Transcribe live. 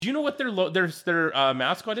Do you know what their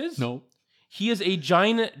mascot is? No. He is a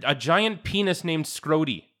giant penis named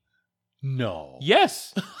Scrody. No.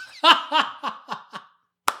 Yes.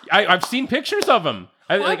 I've seen pictures of him.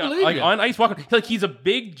 Like on Ice Walker. Like he's a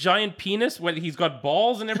big giant penis where he's got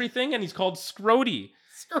balls and everything, and he's called Scrody.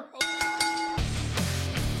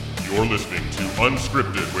 You're listening to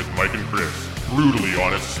Unscripted with Mike and Chris, brutally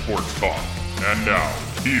honest sports talk. And now,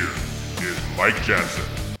 here is Mike Jansen.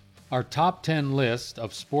 Our top 10 list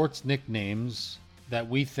of sports nicknames that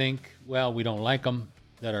we think, well, we don't like them,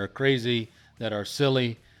 that are crazy, that are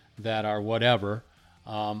silly, that are whatever.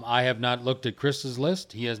 I have not looked at Chris's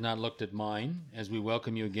list. He has not looked at mine. As we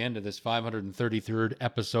welcome you again to this 533rd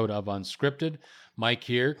episode of Unscripted. Mike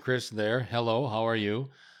here, Chris there. Hello, how are you?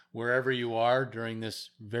 Wherever you are during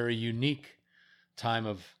this very unique time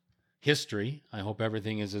of history, I hope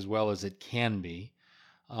everything is as well as it can be.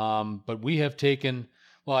 But we have taken,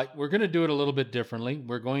 well, we're going to do it a little bit differently.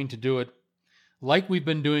 We're going to do it like we've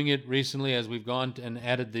been doing it recently as we've gone and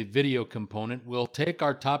added the video component. We'll take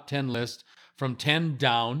our top 10 list from 10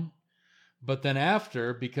 down, but then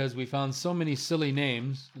after, because we found so many silly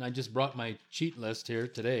names, and I just brought my cheat list here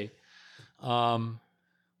today,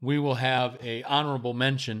 we will have a honorable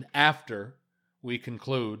mention after we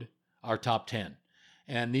conclude our top 10.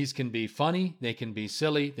 And these can be funny, they can be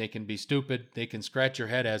silly, they can be stupid, they can scratch your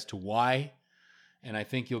head as to why, and I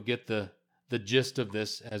think you'll get the gist of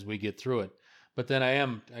this as we get through it. But then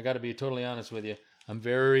I got to be totally honest with you, I'm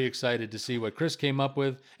very excited to see what Chris came up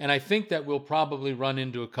with, and I think that we'll probably run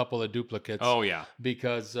into a couple of duplicates. Oh, yeah.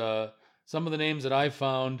 Because some of the names that I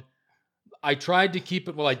found, I tried to keep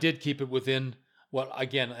it, well, I did keep it within what,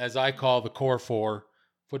 again, as I call the core four,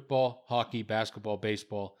 football, hockey, basketball,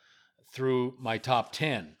 baseball, through my top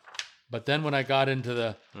 10. But then when I got into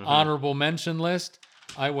the honorable mention list,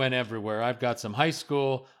 I went everywhere. I've got some high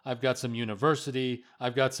school, I've got some university,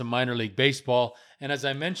 I've got some minor league baseball. And as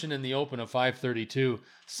I mentioned in the open of 532,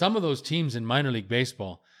 some of those teams in minor league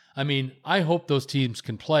baseball, I mean, I hope those teams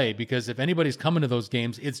can play, because if anybody's coming to those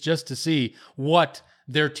games, it's just to see what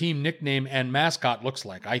their team nickname and mascot looks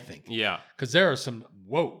like, I think. Yeah. Because there are some,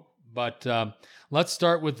 whoa. But let's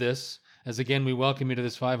start with this. As again, we welcome you to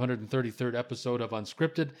this 533rd episode of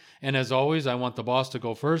Unscripted. And as always, I want the boss to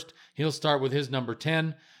go first. He'll start with his number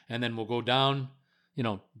 10, and then we'll go down,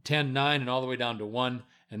 10, 9, and all the way down to 1.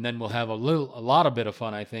 And then we'll have a bit of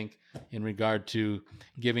fun, I think, in regard to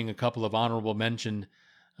giving a couple of honorable mention,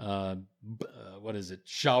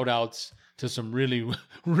 shout outs to some really,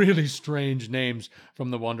 really strange names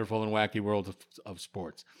from the wonderful and wacky world of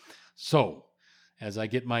sports. So, as I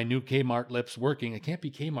get my new Kmart lips working, it can't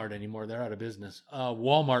be Kmart anymore, they're out of business.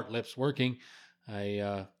 Walmart lips working.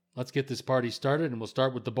 Let's get this party started, and we'll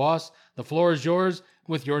start with the boss. The floor is yours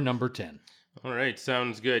with your number 10. All right,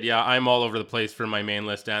 sounds good. Yeah, I'm all over the place for my main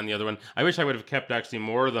list and the other one. I wish I would have kept actually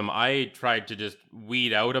more of them. I tried to just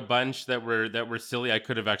weed out a bunch that were silly. I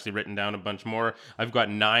could have actually written down a bunch more. I've got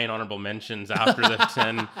 9 honorable mentions after the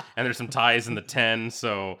 10, and there's some ties in the 10,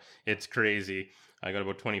 so it's crazy. I got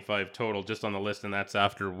about 25 total just on the list, and that's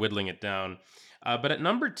after whittling it down. But at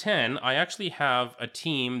number 10, I actually have a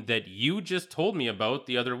team that you just told me about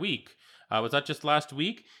the other week. Was that just last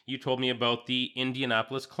week? You told me about the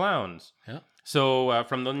Indianapolis Clowns. Yeah. So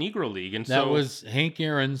from the Negro League. And that was Hank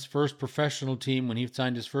Aaron's first professional team when he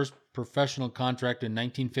signed his first professional contract in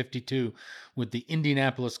 1952 with the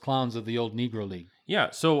Indianapolis Clowns of the old Negro League.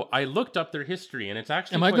 Yeah, so I looked up their history, and it's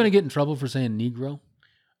actually... Am I going to get in trouble for saying Negro?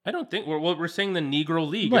 I don't think we're saying the Negro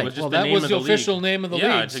League. Right. It was just that was the official league. name of the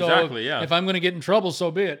yeah, league. It's so exactly. Yeah. If I'm going to get in trouble, so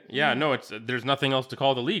be it. Yeah. No. There's nothing else to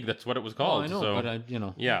call the league. That's what it was called. I know, so,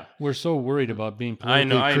 but yeah. We're so worried about being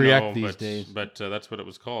politically correct these days. But that's what it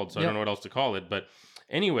was called. So I don't know what else to call it. But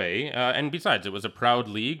anyway, and besides, it was a proud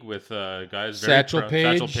league with guys Satchel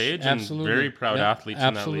Paige, and absolutely. Very proud athletes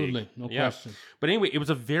in that absolutely. league. No question. But anyway, it was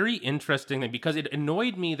a very interesting thing because it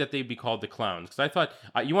annoyed me that they'd be called the Clowns. Because I thought,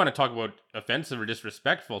 you want to talk about offensive or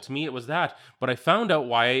disrespectful. To me, it was that. But I found out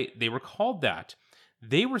why they were called that.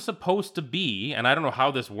 They were supposed to be, and I don't know how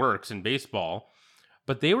this works in baseball,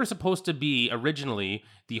 but they were supposed to be originally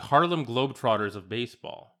the Harlem Globetrotters of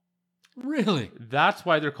baseball. Really? That's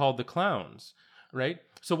why they're called the Clowns, right?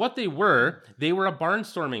 So what they were a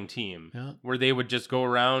barnstorming team where they would just go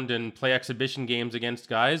around and play exhibition games against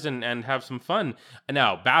guys and have some fun.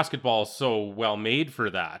 Now, basketball is so well made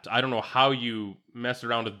for that. I don't know how you mess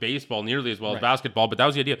around with baseball nearly as well as basketball, but that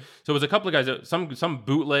was the idea. So it was a couple of guys, some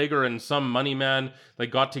bootlegger and some money man,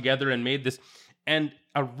 like got together and made this. And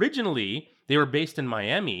originally, they were based in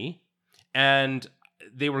Miami, and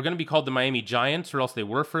they were going to be called the Miami Giants, or else they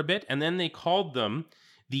were for a bit. And then they called them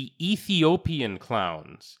the Ethiopian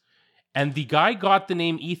Clowns. And the guy got the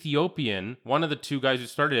name Ethiopian, one of the two guys who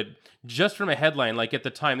started it, just from a headline. Like at the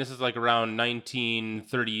time, this is like around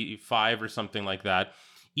 1935 or something like that.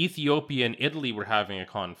 Ethiopia and Italy were having a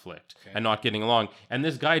conflict and not getting along. And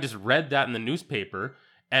this guy just read that in the newspaper.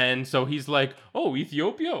 And so he's like, oh,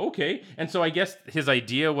 Ethiopia? Okay. And so I guess his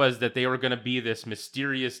idea was that they were going to be this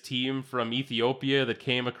mysterious team from Ethiopia that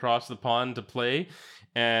came across the pond to play.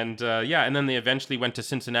 And and then they eventually went to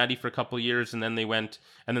Cincinnati for a couple of years, and then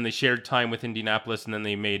they shared time with Indianapolis, and then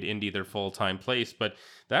they made Indy their full-time place. But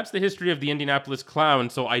that's the history of the Indianapolis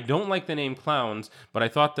Clowns. So I don't like the name Clowns, but I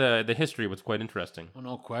thought the history was quite interesting. Oh,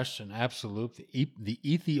 no question. Absolutely. The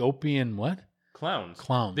Ethiopian what?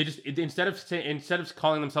 Clowns. They just instead of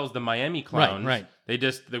calling themselves the Miami Clowns, right.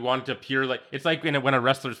 They wanted to appear like it's like when a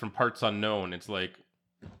wrestler's from parts unknown. It's like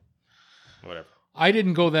whatever. I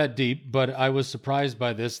didn't go that deep, but I was surprised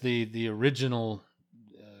by this. The original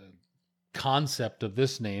concept of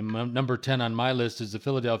this name, number 10 on my list, is the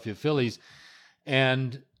Philadelphia Phillies.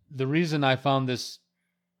 And the reason I found this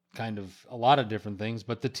kind of a lot of different things,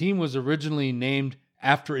 but the team was originally named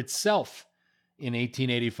after itself in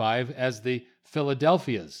 1885 as the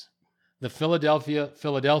Philadelphias. The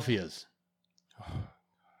Philadelphias.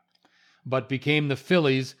 But became the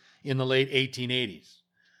Phillies in the late 1880s.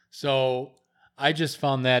 So I just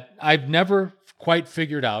found that I've never quite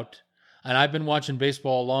figured out, and I've been watching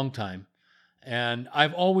baseball a long time, and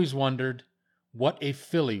I've always wondered what a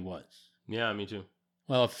Philly was. Yeah, me too.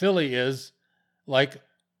 Well, a Philly is like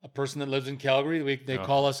a person that lives in Calgary. They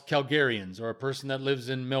call us Calgarians, or a person that lives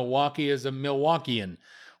in Milwaukee is a Milwaukeean.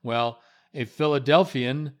 Well, a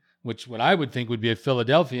Philadelphian, which what I would think would be a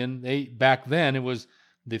Philadelphian, back then it was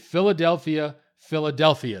the Philadelphias.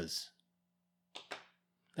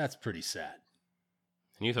 That's pretty sad.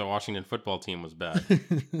 And you thought Washington football team was bad.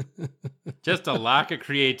 Just a lack of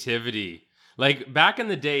creativity. Like back in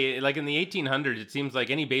the day, like in the 1800s, it seems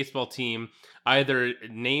like any baseball team either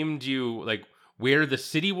named you like where the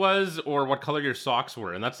city was or what color your socks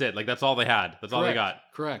were. And that's it. Like that's all they had. That's all they got.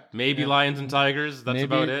 Correct. Maybe Lions and Tigers. That's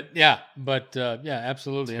about it. Yeah. But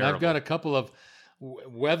absolutely. Terrible. And I've got a couple of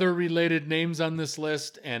weather-related names on this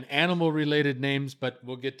list and animal-related names, but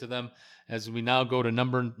we'll get to them as we now go to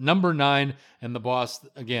number 9, and the boss,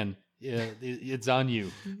 again, it's on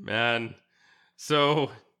you. Man.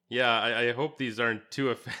 So, yeah, I hope these aren't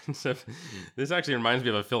too offensive. This actually reminds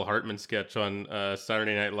me of a Phil Hartman sketch on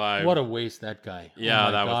Saturday Night Live. What a waste, that guy. Yeah,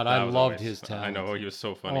 oh my God, I loved his talent. talent. I know, he was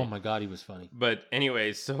so funny. Oh my God, he was funny. But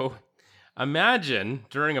anyway, so imagine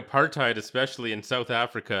during apartheid, especially in South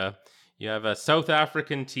Africa, you have a South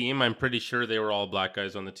African team. I'm pretty sure they were all black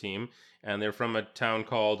guys on the team. And they're from a town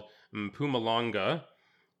called Mpumalanga.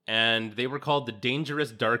 And they were called the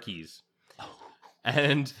Dangerous Darkies.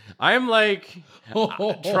 And I'm like,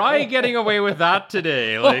 try getting away with that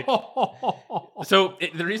today. Like, so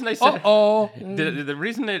the reason I said the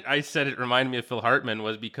reason that I said it reminded me of Phil Hartman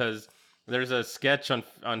was because there's a sketch on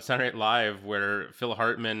Saturday Night Live where Phil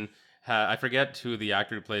Hartman, I forget who the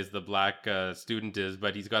actor who plays the black student is,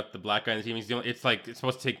 but he's got the black guy on the team. It's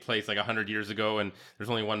supposed to take place like 100 years ago, and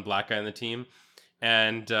there's only one black guy on the team.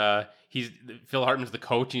 And Phil Hartman's the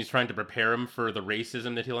coach, and he's trying to prepare him for the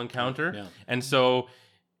racism that he'll encounter. Yeah. And so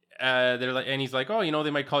they're like, and he's like, oh,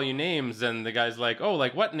 they might call you names, and the guy's like, oh,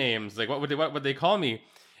 like what names? Like what would they call me?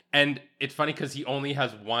 And it's funny because he only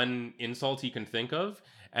has one insult he can think of,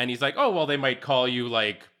 and he's like, oh, well, they might call you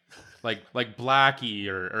like Blackie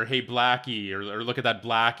or hey Blackie or look at that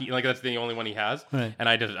Blackie. Like that's the only one he has. Right. And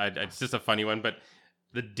it's just a funny one, but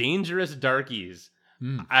the Dangerous Darkies.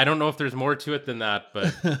 I don't know if there's more to it than that,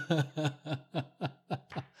 but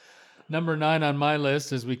number 9 on my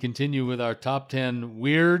list as we continue with our top 10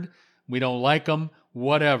 weird, we don't like them,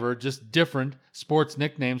 whatever, just different sports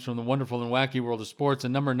nicknames from the wonderful and wacky world of sports.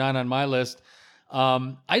 And number 9 on my list,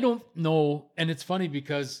 I don't know, and it's funny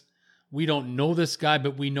because we don't know this guy,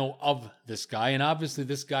 but we know of this guy. And obviously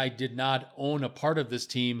this guy did not own a part of this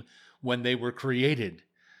team when they were created.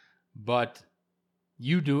 But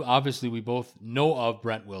you do. Obviously, we both know of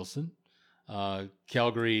Brent Wilson,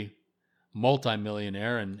 Calgary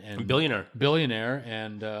multimillionaire and billionaire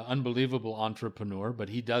and unbelievable entrepreneur. But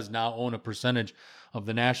he does now own a percentage of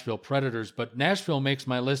the Nashville Predators. But Nashville makes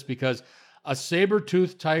my list because a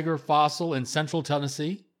saber-toothed tiger fossil in central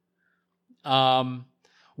Tennessee.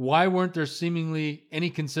 Why weren't there seemingly any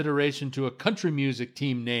consideration to a country music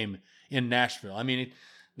team name in Nashville? I mean,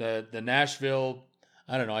 the Nashville,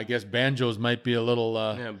 I don't know, I guess banjos might be a little...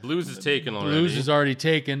 blues is taken already. Blues is already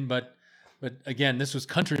taken, but again, this was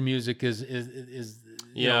country music is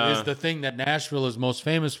the thing that Nashville is most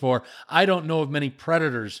famous for. I don't know of many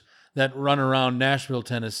Predators that run around Nashville,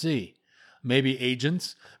 Tennessee. maybe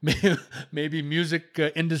agents, maybe music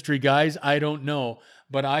industry guys. I don't know.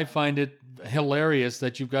 But I find it hilarious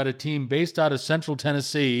that you've got a team based out of Central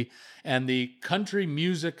Tennessee and the country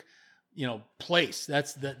music, place.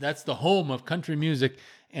 That's the home of country music.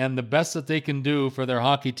 And the best that they can do for their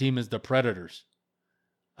hockey team is the Predators.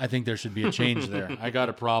 I think there should be a change there. I got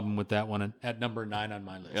a problem with that one at number 9 on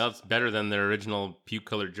my list. Yeah, it's better than their original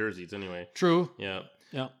puke-colored jerseys anyway. True. Yeah.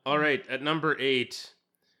 Yeah. All right, at number 8.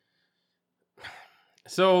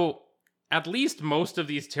 So, at least most of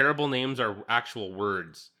these terrible names are actual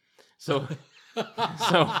words. So,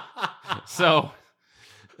 so.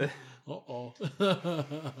 Uh-oh.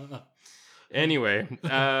 Anyway,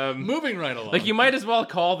 moving right along. Like, you might as well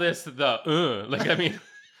call this the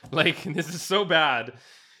this is so bad.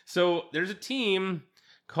 So there's a team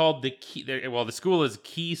called the Key. Well, the school is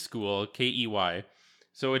Key School, Key.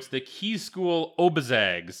 So it's the Key School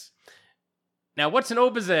Obazags. Now, what's an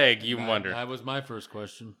Obazag, you wonder? That was my first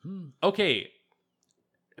question. Okay.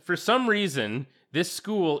 For some reason, this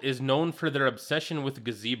school is known for their obsession with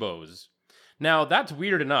gazebos. Now, that's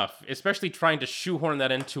weird enough, especially trying to shoehorn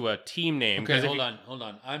that into a team name. Okay, hold on.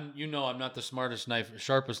 I'm not the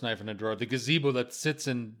sharpest knife in the drawer. The gazebo that sits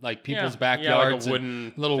in like people's backyards, like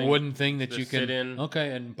a wooden thing that you can sit in.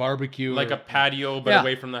 Okay, and barbecue, like a patio, but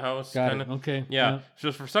away from the house. Got kinda. it. Okay, yeah.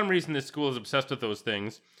 So for some reason, this school is obsessed with those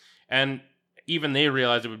things, and even they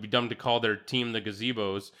realized it would be dumb to call their team the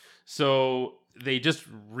Gazebos. So they just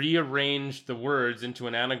rearranged the words into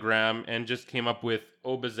an anagram and just came up with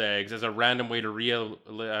Obazags as a random way to realign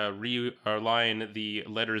the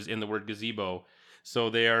letters in the word gazebo. So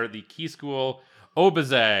they are the Key School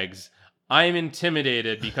Obazags. I'm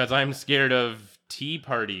intimidated because I'm scared of tea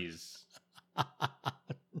parties. I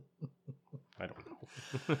don't know.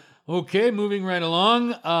 Okay, moving right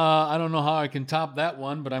along. I don't know how I can top that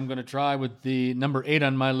one, but I'm going to try with the number 8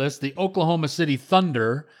 on my list, the Oklahoma City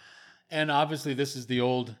Thunder. And obviously, this is the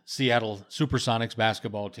old Seattle Supersonics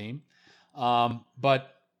basketball team.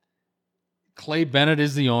 But Clay Bennett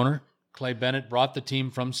is the owner. Clay Bennett brought the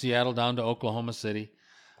team from Seattle down to Oklahoma City.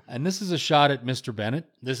 And this is a shot at Mr. Bennett.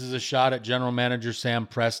 This is a shot at general manager Sam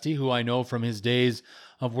Presti, who I know from his days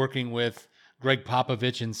of working with Greg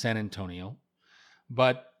Popovich in San Antonio.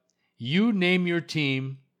 But you name your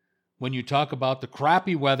team when you talk about the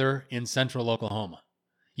crappy weather in central Oklahoma.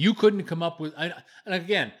 You couldn't come up with... And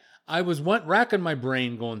again... I was racking my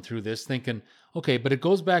brain going through this thinking, okay, but it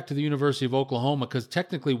goes back to the University of Oklahoma because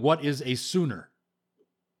technically what is a Sooner?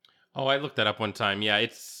 Oh, I looked that up one time. Yeah,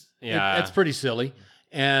 it's pretty silly.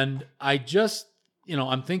 And I just,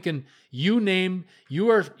 I'm thinking you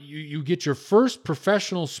get your first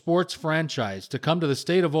professional sports franchise to come to the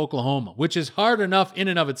state of Oklahoma, which is hard enough in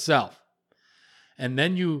and of itself. And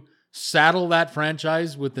then saddle that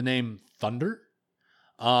franchise with the name Thunder.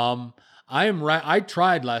 I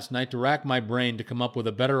tried last night to rack my brain to come up with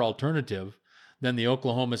a better alternative than the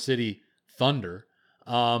Oklahoma City Thunder.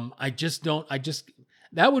 That's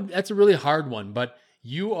a really hard one, but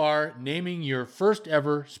you are naming your first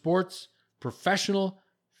ever sports professional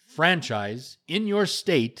franchise in your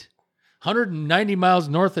state, 190 miles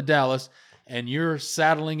north of Dallas, and you're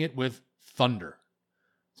saddling it with Thunder.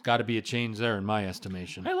 It's got to be a change there in my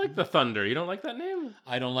estimation. I like the Thunder. You don't like that name?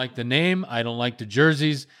 I don't like the name. I don't like the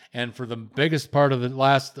jerseys. And for the biggest part of the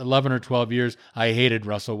last 11 or 12 years, I hated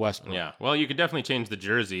Russell Westbrook. Yeah. Well, you could definitely change the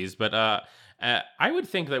jerseys, but I would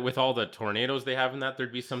think that with all the tornadoes they have in that,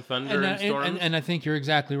 there'd be some thunder and storms. And I think you're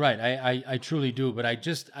exactly right. I truly do. But I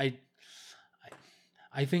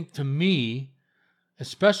think to me,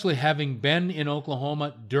 especially having been in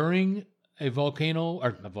Oklahoma during a tornado,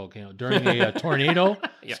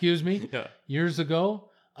 years ago,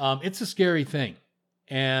 it's a scary thing.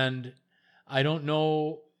 And I don't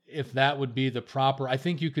know if that would be the proper, I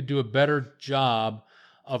think you could do a better job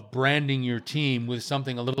of branding your team with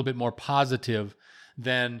something a little bit more positive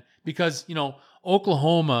because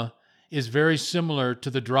Oklahoma is very similar to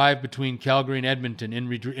the drive between Calgary and Edmonton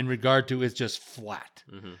in regard to it's just flat.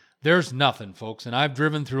 Mm-hmm. There's nothing, folks. And I've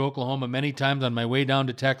driven through Oklahoma many times on my way down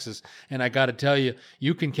to Texas, and I got to tell you,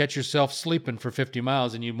 you can catch yourself sleeping for 50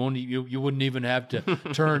 miles, and you wouldn't even have to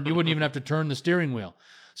turn. You wouldn't even have to turn the steering wheel.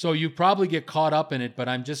 So you probably get caught up in it. But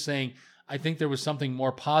I'm just saying, I think there was something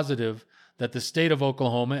more positive that the state of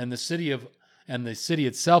Oklahoma and the city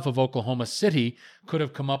itself of Oklahoma City could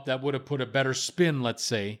have come up that would have put a better spin, let's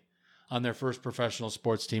say, on their first professional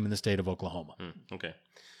sports team in the state of Oklahoma. Okay.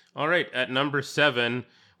 All right. At number 7.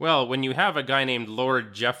 Well, when you have a guy named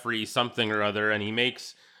Lord Jeffrey something or other, and he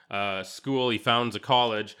makes a school, he founds a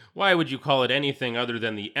college, why would you call it anything other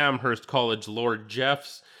than the Amherst College Lord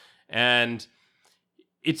Jeffs? And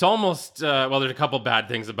It's almost, well, there's a couple bad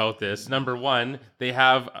things about this. Number one, they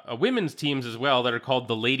have women's teams as well that are called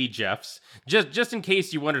the Lady Jeffs. Just in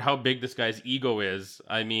case you wondered how big this guy's ego is,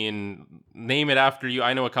 I mean, name it after you.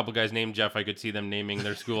 I know a couple guys named Jeff. I could see them naming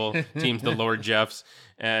their school teams the Lord Jeffs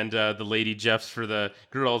and the Lady Jeffs for the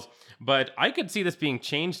girls. But I could see this being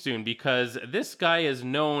changed soon because this guy is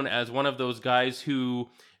known as one of those guys who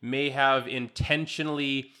may have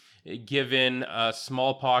intentionally given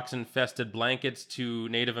smallpox-infested blankets to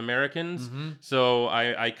Native Americans. So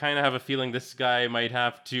I kind of have a feeling this guy might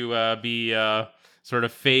have to be sort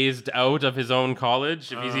of phased out of his own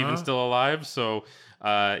college if he's even still alive. So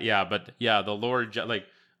the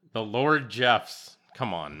Lord Jeffs.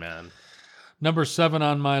 Come on, man. Number 7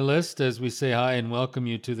 on my list, as we say hi and welcome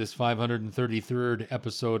you to this 533rd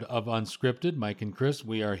episode of Unscripted. Mike and Chris,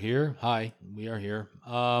 we are here. Hi, we are here.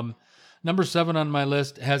 Number 7 on my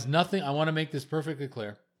list has nothing. I want to make this perfectly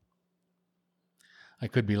clear. I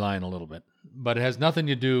could be lying a little bit, but it has nothing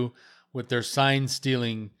to do with their sign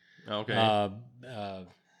stealing, garbage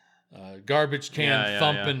can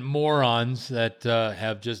thumping morons that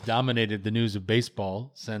have just dominated the news of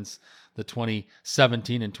baseball since the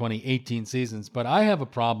 2017 and 2018 seasons. But I have a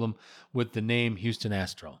problem with the name Houston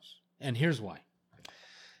Astros, and here's why.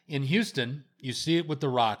 In Houston, you see it with the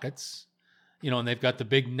Rockets. And they've got the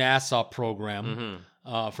big NASA program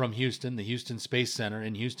from Houston, the Houston Space Center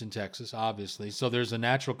in Houston, Texas, obviously. So there's a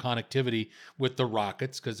natural connectivity with the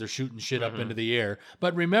Rockets because they're shooting shit up into the air.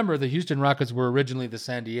 But remember, the Houston Rockets were originally the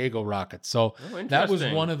San Diego Rockets. So that was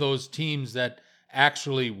one of those teams that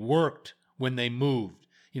actually worked when they moved.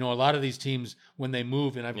 A lot of these teams, when they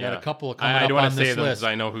move, and I've got a couple of coming up on this list. I don't want to say them because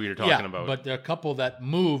I know who you're talking about. But there are a couple that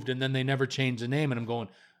moved, and then they never changed the name, and I'm going,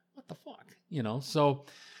 what the fuck? So...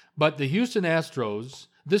 But the Houston Astros,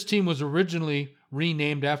 this team was originally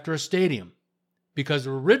renamed after a stadium because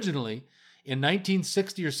originally in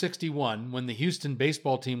 1960 or 61, when the Houston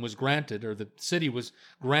baseball team was granted, or the city was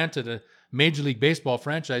granted a Major League Baseball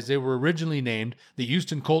franchise, they were originally named the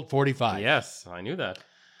Houston Colt 45. Yes, I knew that.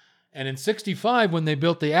 And in 65, when they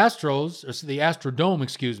built the Astros, or the Astrodome,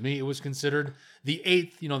 it was considered the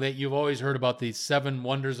 8th, that you've always heard about the 7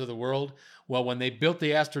 wonders of the world. Well, when they built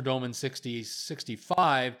the Astrodome in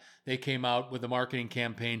 65, they came out with a marketing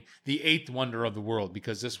campaign, the 8th wonder of the world,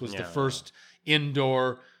 because this was the first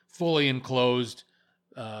indoor, fully enclosed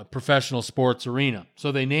professional sports arena.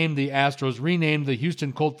 So they named the Astros, renamed the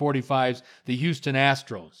Houston Colt 45s the Houston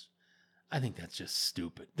Astros. I think that's just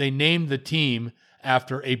stupid. They named the team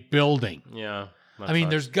after a building. Yeah.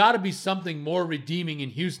 There's got to be something more redeeming in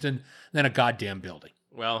Houston than a goddamn building.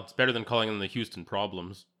 Well, it's better than calling them the Houston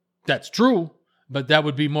Problems. That's true, but that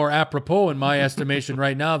would be more apropos in my estimation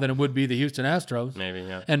right now than it would be the Houston Astros. Maybe,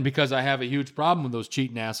 yeah. And because I have a huge problem with those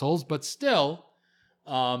cheating assholes, but still,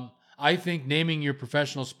 I think naming your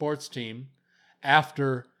professional sports team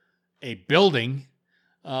after a building,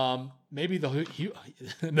 maybe the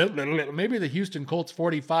Houston Colts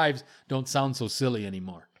 45s don't sound so silly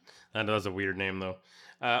anymore. That was a weird name, though.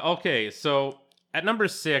 Okay, so at number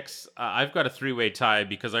 6, I've got a 3-way tie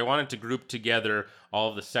because I wanted to group together all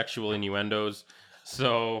of the sexual innuendos.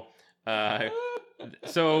 So there's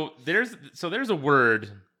a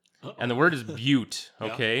word, and the word is butte,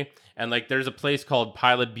 okay? Yeah. And there's a place called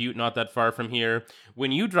Pilot Butte not that far from here.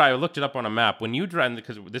 When you drive, I looked it up on a map. When you drive,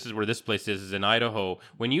 because this is where this place is in Idaho.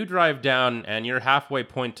 When you drive down and your halfway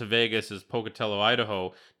point to Vegas is Pocatello,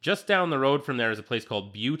 Idaho, just down the road from there is a place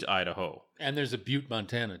called Butte, Idaho. And there's a Butte,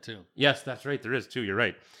 Montana, too. Yes, that's right. There is, too. You're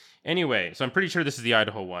right. Anyway, so I'm pretty sure this is the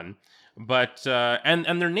Idaho one. But,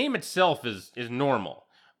 and their name itself is normal.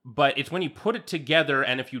 But it's when you put it together,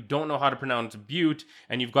 and if you don't know how to pronounce Butte,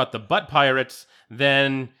 and you've got the butt pirates,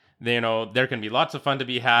 then... there can be lots of fun to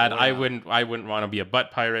be had. Oh, yeah. I wouldn't want to be a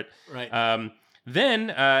butt pirate. Right. Then,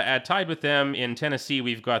 tied with them in Tennessee,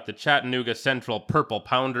 we've got the Chattanooga Central Purple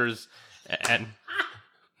Pounders, and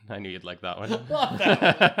I knew you'd like that one. Love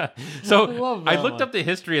that. So I looked up the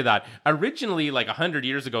history of that. Originally, 100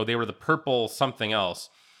 years ago, they were the Purple something else.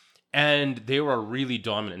 And they were a really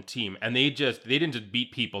dominant team. And they didn't just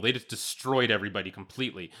beat people. They just destroyed everybody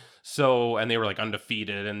completely. So, and they were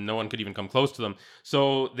undefeated and no one could even come close to them.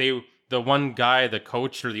 So the one guy, the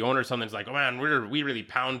coach or the owner or something is like, oh man, we really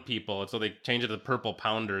pound people. And so they changed it to the Purple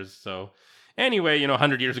Pounders. So anyway,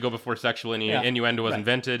 100 years ago before sexual innuendo was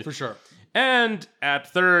invented. For sure. And at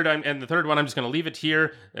third, and the third one, I'm just going to leave it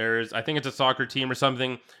here. I think it's a soccer team or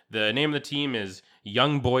something. The name of the team is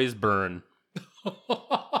Young Boys Burn.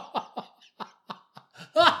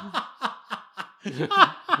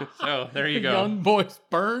 So there you go. Young Boys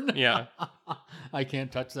Burn? Yeah. I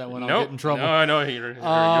can't touch that one. I'll Nope. get in trouble. No, you'll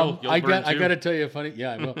burn I too. got to tell you a funny.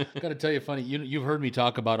 Yeah, I will. Got to tell you a funny. You've heard me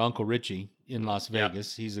talk about Uncle Richie in Las Yeah.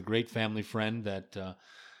 Vegas. He's a great family friend that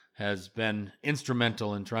has been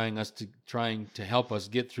instrumental in trying to help us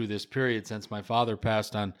get through this period since my father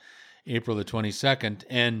passed on April the 22nd.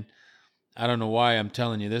 And I don't know why I'm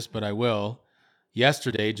telling you this, but I will.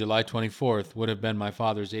 Yesterday, July 24th, would have been my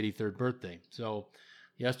father's 83rd birthday. So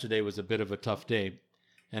yesterday was a bit of a tough day.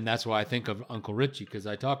 And that's why I think of Uncle Richie, because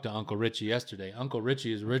I talked to Uncle Richie yesterday. Uncle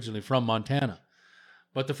Richie is originally from Montana.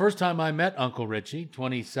 But the first time I met Uncle Richie,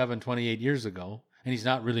 28 years ago, and he's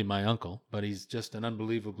not really my uncle, but he's just an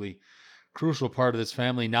unbelievably crucial part of this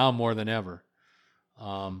family now more than ever.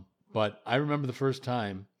 But I remember the first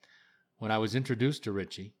time when I was introduced to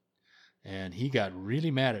Richie, and he got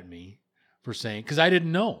really mad at me for saying, because I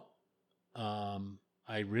didn't know.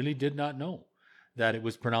 I really did not know that it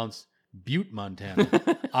was pronounced Butte, Montana.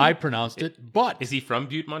 I pronounced it, but Is he from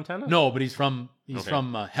Butte, Montana? no, but he's from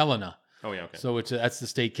Okay. Helena. Oh yeah. Okay. So that's the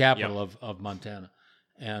state capital of Montana.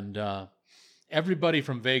 And everybody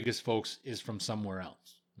from Vegas, folks, is from somewhere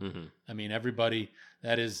else. Mm-hmm. I mean, everybody,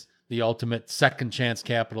 that is the ultimate second chance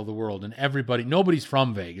capital of the world. And nobody's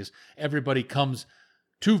from Vegas. Everybody comes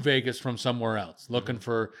to Vegas from somewhere else, looking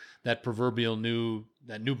for that proverbial new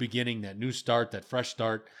beginning, that new start, that fresh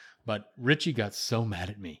start. But Richie got so mad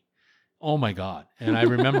at me. Oh my God. And I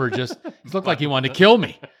remember it looked like he wanted to kill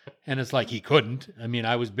me. And it's like he couldn't. I mean,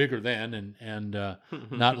 I was bigger then and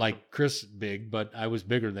not like Chris big, but I was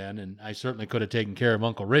bigger then. And I certainly could have taken care of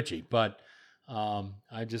Uncle Richie. But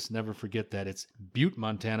I just never forget that. It's Butte,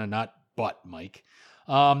 Montana, not Butt, Mike.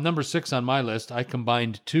 Number 6 on my list, I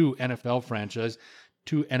combined two NFL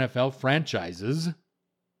franchises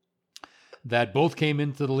that both came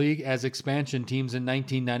into the league as expansion teams in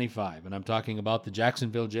 1995. And I'm talking about the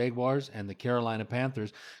Jacksonville Jaguars and the Carolina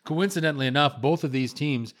Panthers. Coincidentally enough, both of these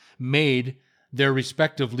teams made their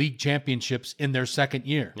respective league championships in their second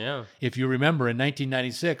year. Yeah. If you remember, in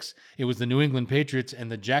 1996, it was the New England Patriots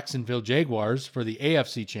and the Jacksonville Jaguars for the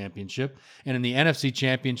AFC Championship. And in the NFC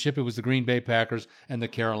Championship, it was the Green Bay Packers and the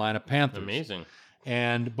Carolina Panthers. Amazing.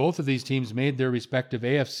 And both of these teams made their respective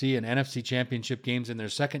AFC and NFC championship games in their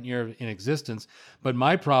second year in existence. But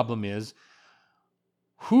my problem is,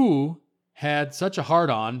 who had such a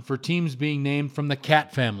hard-on for teams being named from the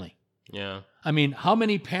cat family? Yeah. I mean, how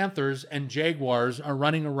many Panthers and Jaguars are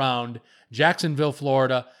running around Jacksonville,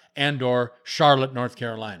 Florida, and or Charlotte, North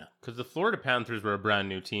Carolina? Because the Florida Panthers were a brand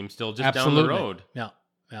new team, still just Absolutely. down the road. Yeah.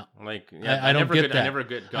 Yeah. Like, I don't get that. I never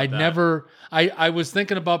got that. I was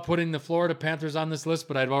thinking about putting the Florida Panthers on this list,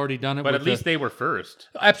 but I'd already done it. But with at least they were first.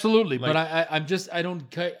 Absolutely. Like- But I don't,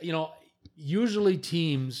 usually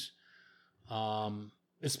teams,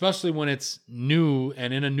 especially when it's new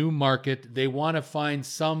and in a new market, they want to find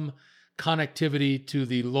some connectivity to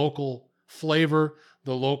the local flavor,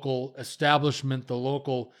 the local establishment, the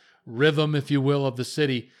local rhythm, if you will, of the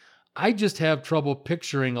city. I just have trouble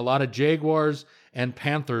picturing a lot of Jaguars and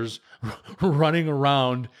Panthers running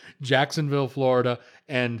around Jacksonville, Florida,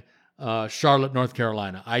 and Charlotte, North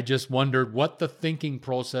Carolina. I just wondered what the thinking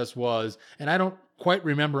process was, and I don't quite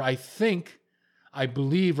remember. I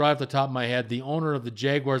believe right off the top of my head, the owner of the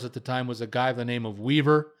Jaguars at the time was a guy by the name of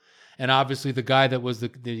Weaver, and obviously the guy that was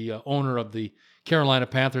the owner of the Carolina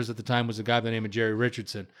Panthers at the time was a guy by the name of Jerry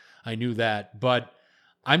Richardson. I knew that, but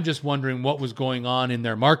I'm just wondering what was going on in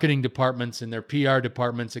their marketing departments and their PR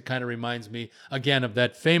departments. It kind of reminds me, again, of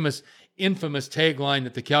that infamous tagline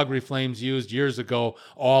that the Calgary Flames used years ago,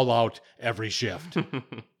 all out every shift.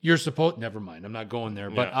 Never mind, I'm not going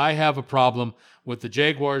there. But Yeah. I have a problem with the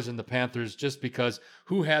Jaguars and the Panthers just because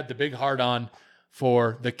who had the big hard-on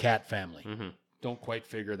for the Cat family? Mm-hmm. Don't quite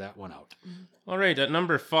figure that one out. All right, at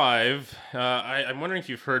number 5, I'm wondering if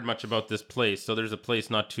you've heard much about this place. So there's a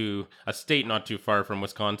state not too far from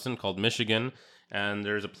Wisconsin called Michigan, and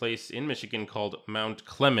there's a place in Michigan called Mount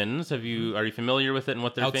Clemens. Are you familiar with it and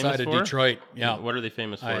what they're famous Outside for? of Detroit, yeah. What are they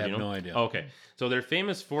famous for? I do have you know? no idea. Okay, so they're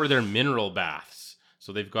famous for their mineral baths.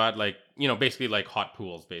 So they've got basically like hot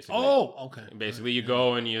pools, basically. Oh, okay. Basically, you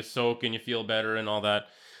go and you soak and you feel better and all that.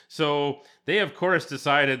 So they, of course,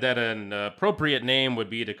 decided that an appropriate name would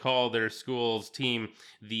be to call their school's team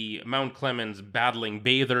the Mount Clemens Battling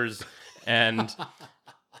Bathers. And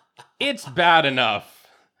it's bad enough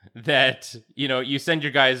that, you send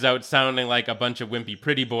your guys out sounding like a bunch of wimpy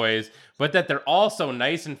pretty boys, but that they're also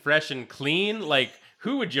nice and fresh and clean. Like,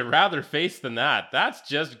 who would you rather face than that? That's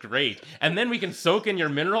just great. And then we can soak in your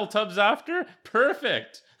mineral tubs after?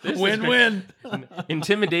 Perfect. This is Win-win.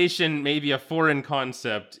 Intimidation may be a foreign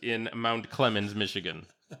concept in Mount Clemens, Michigan.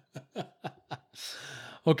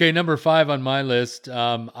 Okay, number 5 on my list.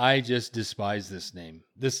 I just despise this name.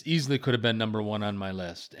 This easily could have been number 1 on my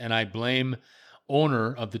list, and I blame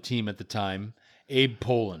owner of the team at the time, Abe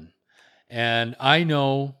Pollin. And I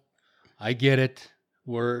know, I get it.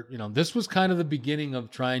 This was kind of the beginning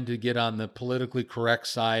of trying to get on the politically correct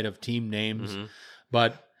side of team names,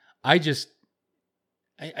 but I think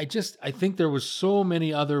there was so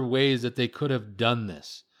many other ways that they could have done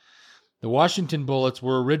this. The Washington Bullets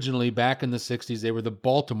were originally, back in the 60s, they were the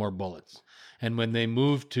Baltimore Bullets. And when they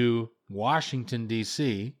moved to Washington,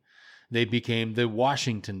 D.C., they became the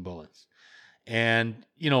Washington Bullets. And,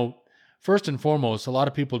 first and foremost, a lot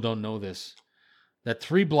of people don't know this, that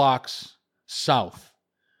 3 blocks south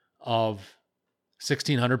of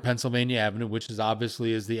 1600 Pennsylvania Avenue, which is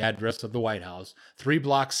obviously is the address of the White House, 3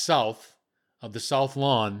 blocks south of the South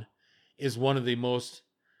Lawn is one of the most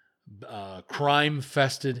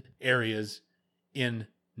crime-fested areas in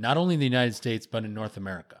not only the United States, but in North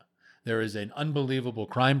America. There is an unbelievable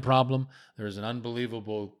crime problem. There is an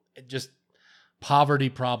unbelievable just poverty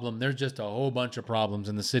problem. There's just a whole bunch of problems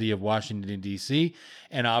in the city of Washington, D.C.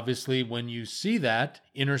 And obviously, when you see that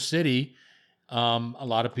inner city, a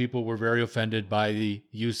lot of people were very offended by the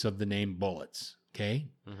use of the name Bullets. Okay?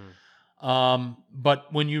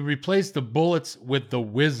 But when you replace the Bullets with the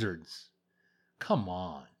Wizards, come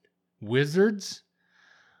on. Wizards?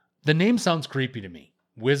 The name sounds creepy to me.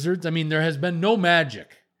 Wizards? I mean, there has been no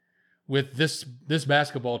magic with this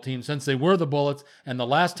basketball team since they were the Bullets, and the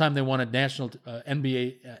last time they won a national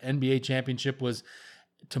NBA championship was,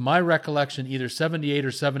 to my recollection, either 78 or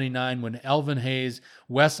 79 when Elvin Hayes,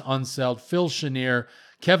 Wes Unseld, Phil Chenier,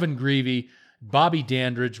 Kevin Greavy, Bobby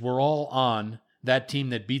Dandridge were all on that team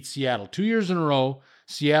that beat Seattle. 2 years in a row,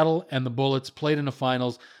 Seattle and the Bullets played in the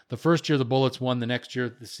finals. The first year the Bullets won. The next year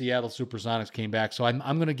the Seattle Supersonics came back. So I'm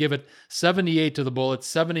going to give it 78 to the Bullets,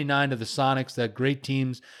 79 to the Sonics, that great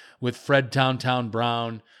teams with Fred Town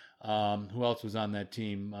Brown. Who else was on that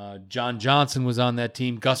team? John Johnson was on that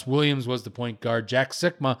team. Gus Williams was the point guard. Jack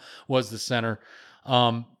Sikma was the center.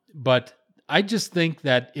 But I just think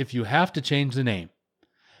that if you have to change the name,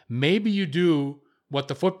 maybe you do what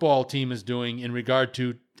the football team is doing in regard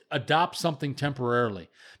to adopt something temporarily,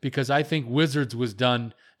 because I think Wizards was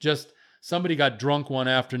done. Just somebody got drunk one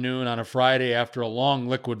afternoon on a Friday after a long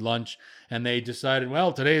liquid lunch, and they decided,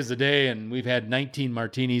 well, today is the day, and we've had 19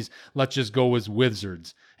 martinis. Let's just go with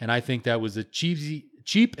Wizards. And I think that was a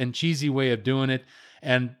cheap and cheesy way of doing it.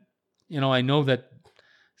 And, I know that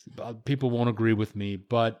people won't agree with me,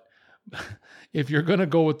 but if you're going to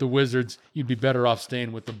go with the Wizards, you'd be better off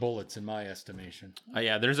staying with the Bullets, in my estimation.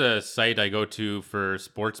 Yeah, there's a site I go to for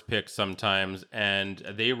sports picks sometimes, and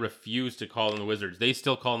they refuse to call them the Wizards. They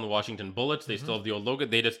still call them the Washington Bullets. They still have the old logo.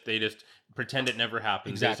 They just pretend it never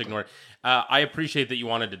happened. Exactly. They just ignore it. I appreciate that you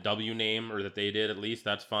wanted a W name, or that they did at least.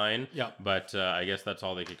 That's fine. Yeah. But I guess that's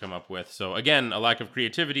all they could come up with. So again, a lack of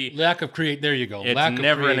creativity. There you go. It's lack of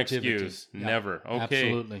never an creativity. excuse. Yeah, Never. Okay.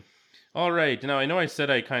 Absolutely. All right. Now, I know I said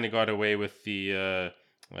I kind of got away with the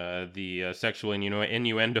sexual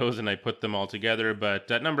innuendos, and I put them all together.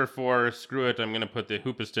 But at number 4, screw it, I'm going to put the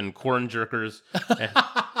Hoopiston Corn Jerkers.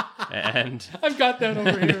 And I've got that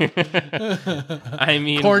over here. I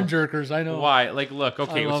mean, Corn Jerkers, I know. Why? Like, look,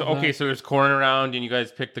 I love that. so there's corn around, and you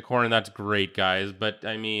guys pick the corn, and that's great, guys. But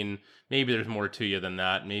I mean, maybe there's more to you than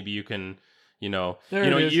that. Maybe you can. You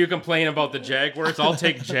complain about the Jaguars. I'll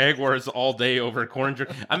take Jaguars all day over corn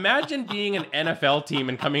jerk. Imagine being an NFL team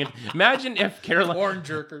and coming in. Imagine if Carolina Corn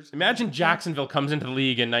Jerkers. Imagine Jacksonville comes into the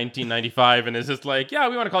league in 1995 and is just like, yeah,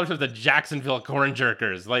 we want to call ourselves the Jacksonville Corn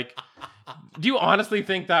Jerkers. Like, do you honestly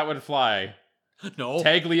think that would fly? No.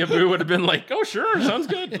 Tagliabue would have been like, oh, sure, sounds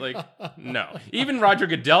good. Like, no. Even Roger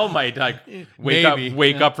Goodell might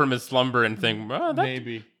wake up from his slumber and think, well,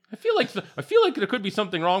 maybe. I feel like there could be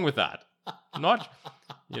something wrong with that. Not,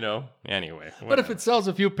 anyway. But if it sells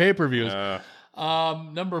a few pay-per-views.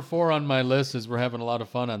 Number 4 on my list is we're having a lot of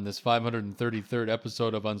fun on this 533rd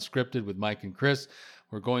episode of Unscripted with Mike and Chris.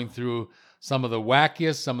 We're going through some of the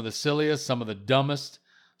wackiest, some of the silliest, some of the dumbest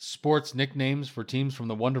sports nicknames for teams from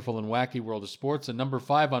the wonderful and wacky world of sports. And number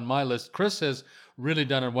 5 on my list, Chris has really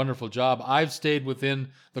done a wonderful job. I've stayed within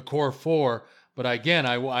the core 4, but again,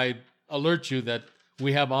 I alert you that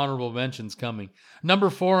we have honorable mentions coming. Number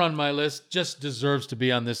 4 on my list just deserves to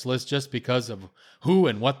be on this list just because of who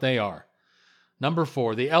and what they are. Number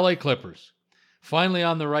 4, the LA Clippers. Finally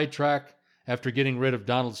on the right track after getting rid of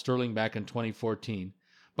Donald Sterling back in 2014.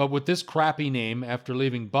 But with this crappy name after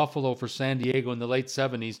leaving Buffalo for San Diego in the late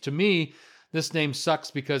 70s, to me, this name sucks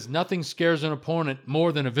because nothing scares an opponent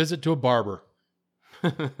more than a visit to a barber.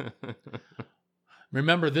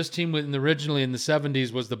 Remember, this team originally in the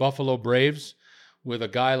 70s was the Buffalo Braves, with a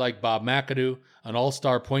guy like Bob McAdoo, an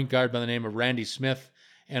all-star point guard by the name of Randy Smith,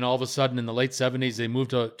 and all of a sudden in the late 70s, they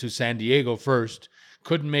moved to San Diego first.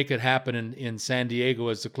 Couldn't make it happen in San Diego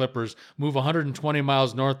as the Clippers move 120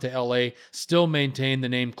 miles north to LA, still maintain the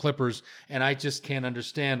name Clippers, and I just can't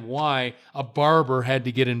understand why a barber had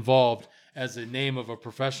to get involved as the name of a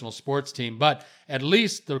professional sports team. But at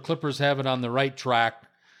least the Clippers have it on the right track.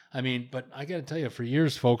 I mean, but I got to tell you, for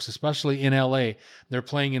years, folks, especially in LA, they're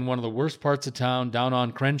playing in one of the worst parts of town, down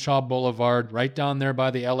on Crenshaw Boulevard, right down there by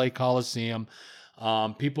the LA Coliseum.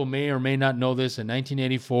 People may or may not know this. In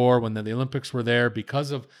 1984, when the Olympics were there,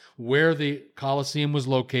 because of where the Coliseum was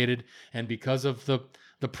located and because of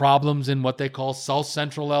the problems in what they call South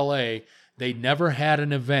Central LA, they never had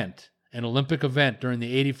an event, an Olympic event during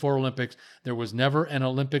the 84 Olympics. There was never an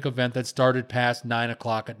Olympic event that started past 9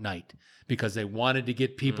 o'clock at night because they wanted to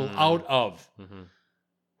get people out of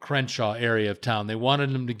Crenshaw area of town. They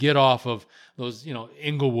wanted them to get off of those,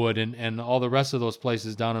 Inglewood and all the rest of those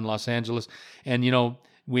places down in Los Angeles. And,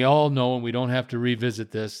 we all know, and we don't have to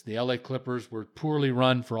revisit this, the LA Clippers were poorly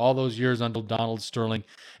run for all those years under Donald Sterling.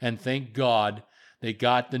 And thank God they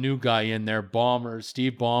got the new guy in there,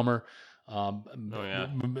 Steve Ballmer.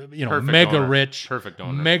 Perfect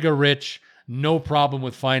owner. Mega rich. No problem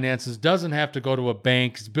with finances, doesn't have to go to a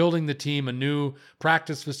bank. He's building the team a new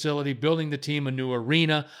practice facility, building the team a new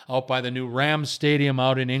arena out by the new Rams Stadium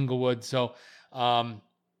out in Inglewood. So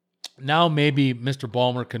now maybe Mr.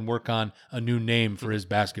 Ballmer can work on a new name for his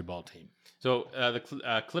basketball team. So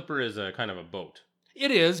the Clipper is a kind of a boat.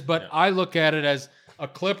 It is, but I look at it as a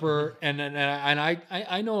Clipper, and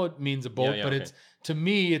I know it means a boat, but it's, to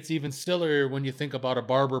me, it's even sillier when you think about a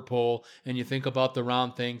barber pole and you think about the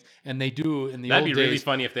round things, and they do in the old days. That'd be really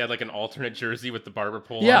funny if they had like an alternate jersey with the barber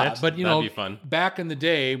pole on it. Yeah, but that'd be fun. Back in the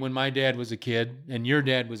day when my dad was a kid and your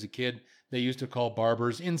dad was a kid, they used to call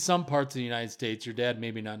barbers in some parts of the United States. Your dad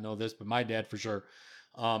maybe not know this, but my dad for sure.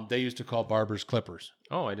 They used to call barbers clippers.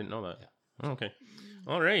 Oh, I didn't know that. Yeah. Okay.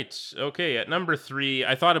 All right. Okay. At number 3,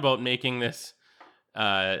 I thought about making this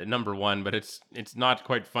number 1, but it's not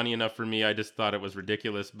quite funny enough for me. I just thought it was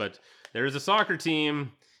ridiculous. But there is a soccer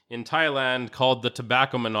team in Thailand called the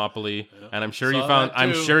Tobacco Monopoly, and I'm sure you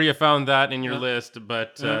found that in your list.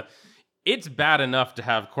 But it's bad enough to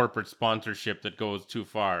have corporate sponsorship that goes too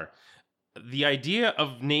far. The idea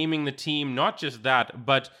of naming the team, not just that,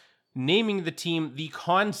 but naming the team the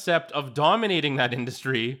concept of dominating that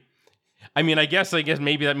industry. I mean, I guess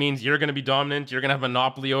maybe that means you're going to be dominant. You're going to have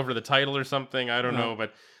monopoly over the title or something. I don't know,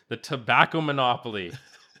 but the Tobacco Monopoly.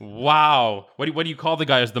 Wow. What do you call the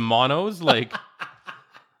guys? The monos? Like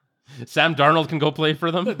Sam Darnold can go play for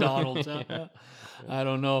them? The Donalds. I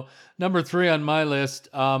don't know. Number 3 on my list,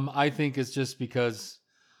 I think it's just because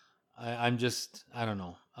I don't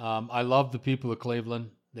know. I love the people of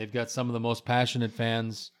Cleveland. They've got some of the most passionate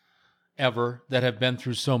fans ever that have been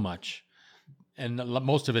through so much. And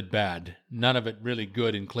most of it bad. None of it really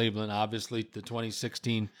good in Cleveland. Obviously, the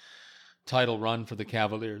 2016 title run for the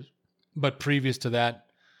Cavaliers. But previous to that,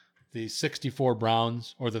 the 64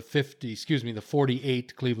 Browns, or the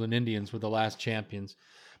 48 Cleveland Indians were the last champions.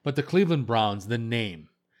 But the Cleveland Browns, the name.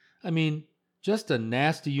 I mean, just a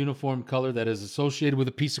nasty uniform color that is associated with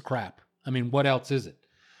a piece of crap. I mean, what else is it?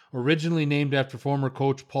 Originally named after former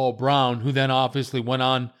coach Paul Brown, who then obviously went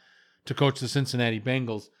on to coach the Cincinnati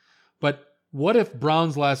Bengals. But what if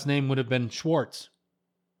Brown's last name would have been Schwartz?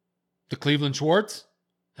 The Cleveland Schwartz?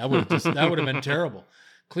 That would have been terrible.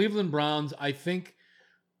 Cleveland Browns, I think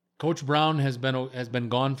Coach Brown has been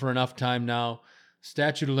gone for enough time now.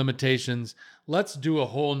 Statute of limitations. Let's do a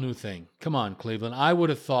whole new thing. Come on, Cleveland. I would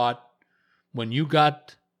have thought when you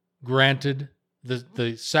got granted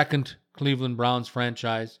the second Cleveland Browns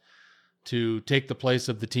franchise to take the place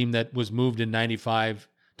of the team that was moved in 95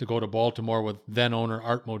 to go to Baltimore with then owner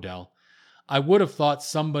Art Modell, I would have thought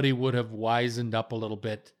somebody would have wisened up a little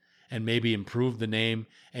bit and maybe improved the name,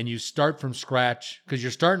 and you start from scratch, because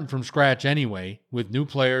you're starting from scratch anyway with new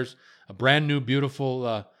players, a brand new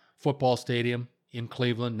beautiful football stadium in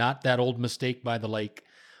Cleveland, not that old mistake by the lake.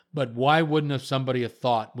 But why wouldn't have somebody have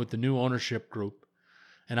thought with the new ownership group,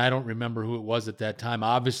 and I don't remember who it was at that time.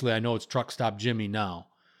 Obviously, I know it's Truck Stop Jimmy now,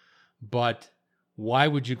 but why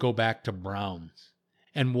would you go back to Browns?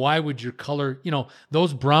 And why would your color,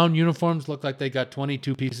 those brown uniforms look like they got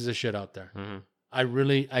 22 pieces of shit out there. Mm-hmm.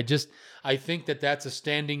 I think that that's a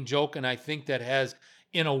standing joke. And I think that has,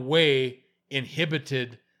 in a way,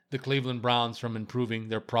 inhibited the Cleveland Browns from improving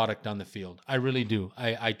their product on the field. I really do.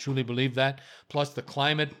 I truly believe that. Plus the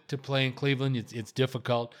climate to play in Cleveland, it's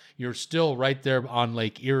difficult. You're still right there on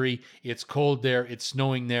Lake Erie. It's cold there. It's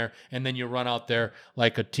snowing there. And then you run out there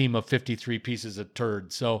like a team of 53 pieces of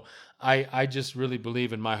turd. So I just really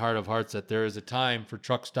believe in my heart of hearts that there is a time for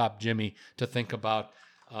Truck Stop Jimmy to think about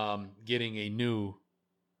getting a new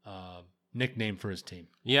nickname for his team.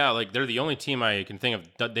 Yeah, like they're the only team I can think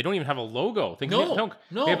of. They don't even have a logo.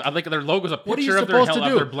 No. They have, like their logo's a What are you picture of their, supposed to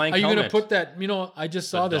of do? their blank Are you going to helmet. put that? I just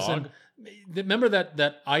saw The this. dog? And remember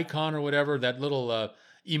that icon or whatever, that little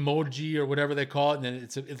emoji or whatever they call it, and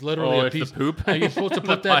it's literally a it's piece. the poop? Are you supposed to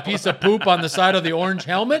put that piece of poop on the side of the orange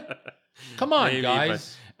helmet? Come on, Maybe,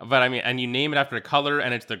 guys. But I mean, and you name it after a color,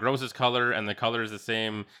 and it's the grossest color, and the color is the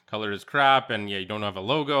same color as crap, and you don't have a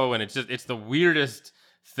logo, and it's the weirdest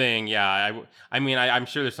thing. Yeah, I'm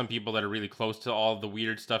sure there's some people that are really close to all the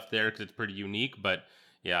weird stuff there because it's pretty unique, but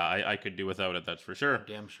yeah, I could do without it, that's for sure.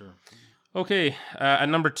 Damn sure. Okay, at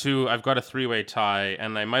number 2, I've got a 3-way tie,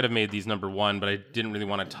 and I might have made these number 1, but I didn't really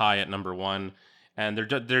want to tie at number 1, and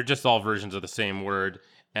they're just all versions of the same word,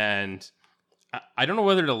 and I don't know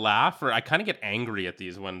whether to laugh or I kind of get angry at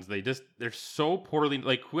these ones. They're so poorly,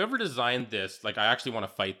 like whoever designed this, like I actually want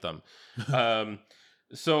to fight them.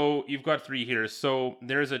 So you've got 3 here. So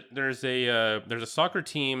there's a soccer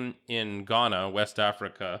team in Ghana, West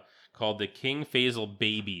Africa, called the King Faisal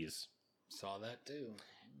Babies. Saw that too.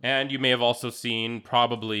 And you may have also seen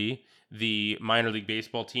probably the minor league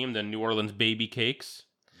baseball team, the New Orleans Baby Cakes.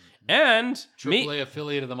 And AAA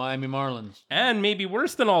affiliate of the Miami Marlins. And maybe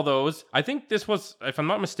worse than all those, I think this was, if I'm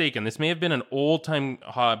not mistaken, this may have been an old-time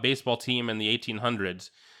baseball team in the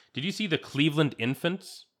 1800s. Did you see the Cleveland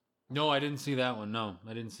Infants? No, I didn't see that one. No,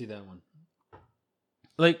 I didn't see that one.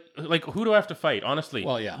 Like who do I have to fight, honestly?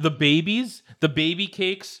 Well, yeah. The babies, the baby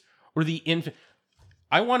cakes, or the infant?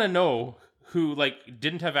 I want to know who,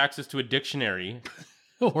 didn't have access to a dictionary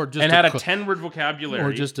Or just and had a 10-word vocabulary.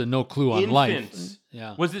 or just a no clue on Infants. life.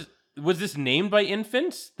 Yeah. Was this named by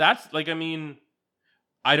infants? That's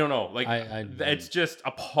I don't know. It's just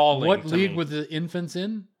appalling. What to league me. were the infants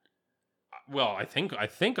in? Well, I think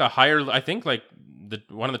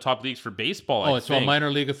one of the top leagues for baseball. It's a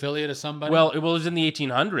minor league affiliate of somebody? Well, it was in the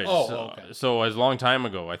 1800s. Oh, okay. So it was a long time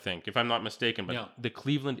ago, I think, if I'm not mistaken. But Yeah. the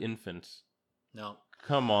Cleveland Infants. No.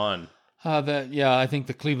 Come on. I think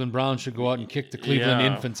the Cleveland Browns should go out and kick the Cleveland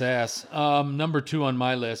Yeah. Infants' ass. Number 2 on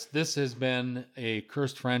my list. This has been a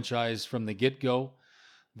cursed franchise from the get-go.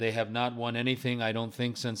 They have not won anything, I don't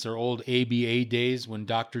think, since their old ABA days when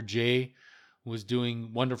Dr. J was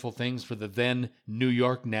doing wonderful things for the then New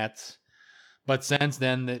York Nets. But since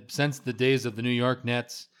then, since the days of the New York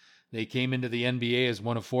Nets, they came into the NBA as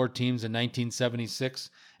one of 4 teams in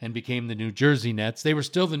 1976 and became the New Jersey Nets. They were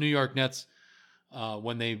still the New York Nets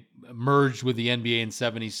when they merged with the NBA in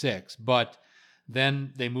 76. But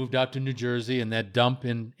then they moved out to New Jersey and that dump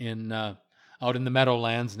out in the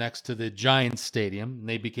Meadowlands next to the Giants Stadium. And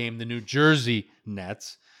they became the New Jersey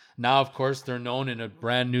Nets. Now, of course, they're known in a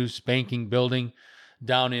brand new spanking building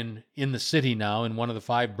down in the city now, in one of the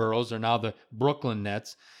 5 boroughs. They're now the Brooklyn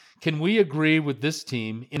Nets. Can we agree with this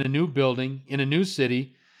team in a new building, in a new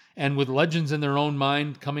city, and with legends in their own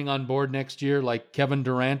mind coming on board next year, like Kevin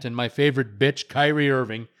Durant and my favorite bitch, Kyrie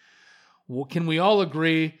Irving? Can we all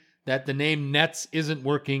agree that the name Nets isn't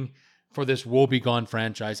working for this woebegone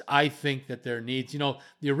franchise? I think that there needs,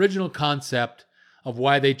 the original concept of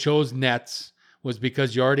why they chose Nets was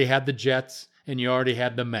because you already had the Jets and you already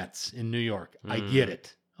had the Mets in New York. I get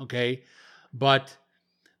it, okay? But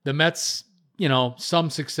the Mets, some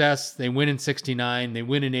success. They win in 69. They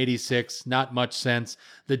win in 86. Not much sense.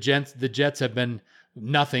 The Jets have been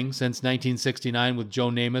nothing since 1969 with Joe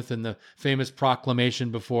Namath and the famous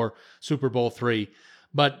proclamation before Super Bowl III.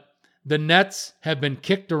 But the Nets have been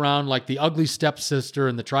kicked around like the ugly stepsister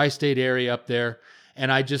in the tri-state area up there.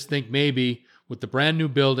 And I just think maybe with the brand new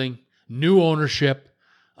building, new ownership,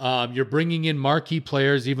 you're bringing in marquee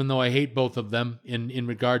players, even though I hate both of them in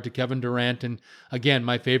regard to Kevin Durant and, again,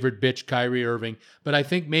 my favorite bitch, Kyrie Irving. But I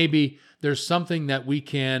think maybe there's something that we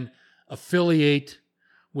can affiliate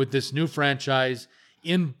with this new franchise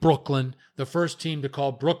in Brooklyn, the first team to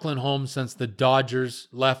call Brooklyn home since the Dodgers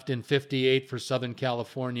left in 58 for Southern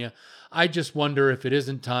California. I just wonder if it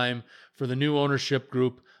isn't time for the new ownership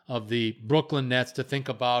group of the Brooklyn Nets to think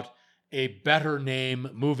about a better name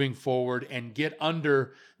moving forward and get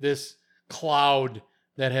under this cloud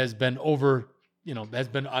that has been has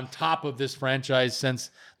been on top of this franchise since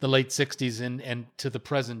the late 60s and to the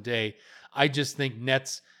present day. I just think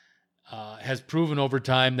Nets has proven over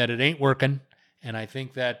time that it ain't working. And I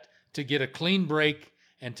think that to get a clean break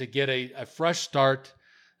and to get a fresh start,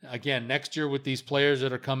 again, next year with these players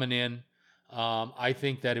that are coming in, I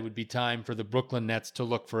think that it would be time for the Brooklyn Nets to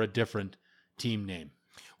look for a different team name.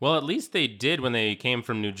 Well, at least they did when they came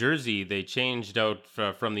from New Jersey. They changed out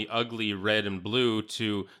from the ugly red and blue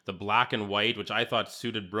to the black and white, which I thought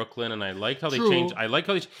suited Brooklyn, and I liked how True. they changed. I like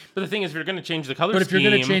how they. But the thing is, if you're going to change the color But scheme, if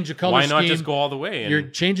you're going to change the color why scheme, not just go all the way? You're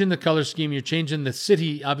changing the color scheme. You're changing the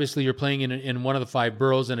city. Obviously, you're playing in one of the 5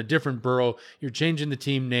 boroughs, in a different borough. You're changing the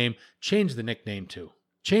team name. Change the nickname too.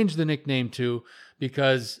 Change the nickname too,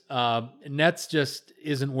 because Nets just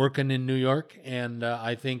isn't working in New York. And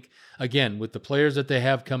I think, again, with the players that they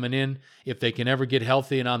have coming in, if they can ever get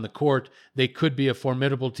healthy and on the court, they could be a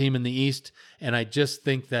formidable team in the East. And I just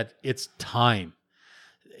think that it's time.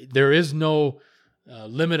 There is no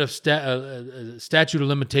limit of statute of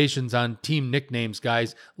limitations on team nicknames,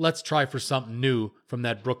 guys. Let's try for something new from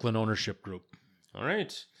that Brooklyn ownership group. All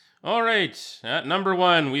right. At number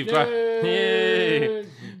 1, we've got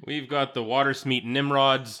we've got the Watersmeet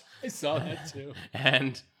Nimrods. I saw that too.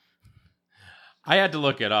 And I had to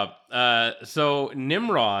look it up. So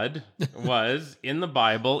Nimrod was in the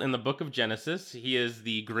Bible, in the book of Genesis. He is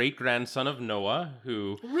the great-grandson of Noah,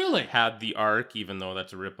 who Really? had the ark, even though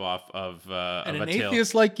that's a ripoff of And of an a tale.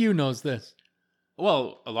 atheist like you knows this.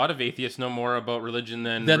 Well, a lot of atheists know more about religion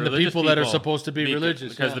than The religious people that are supposed to be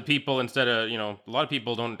religious. Because yeah. the people, instead of, a lot of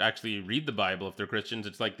people don't actually read the Bible if they're Christians.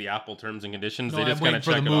 It's like the Apple terms and conditions. No, They I'm just kind waiting of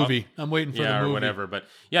for check the it off. movie. I'm waiting for the Yeah, movie. or whatever. But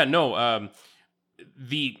yeah, no,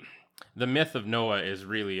 the myth of Noah is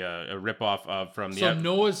really a ripoff from the So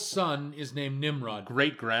Noah's son is named Nimrod.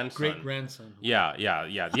 great-grandson. Great-grandson. Yeah.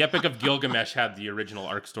 The Epic of Gilgamesh had the original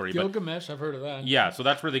ark story. But Gilgamesh, I've heard of that. yeah, so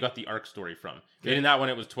that's where they got the ark story from. In that one,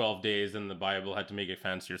 it was 12 days, and the Bible had to make it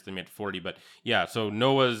fancier, so they made 40. But yeah, so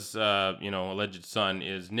Noah's, alleged son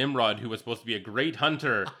is Nimrod, who was supposed to be a great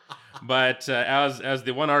hunter. But as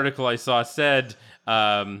the one article I saw said,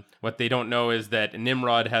 what they don't know is that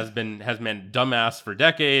Nimrod has meant dumbass for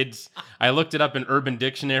decades. I looked it up in Urban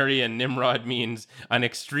Dictionary, and Nimrod means an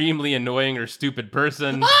extremely annoying or stupid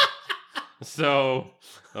person. So,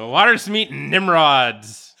 the Watersmeet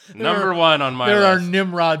Nimrods. Number 1 on my list. There are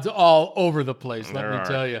Nimrods all over the place, let There me are,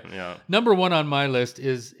 tell you. yeah. Number 1 on my list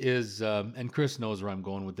is and Chris knows where I'm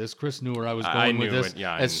going with this. Chris knew where I was going with knew this. it,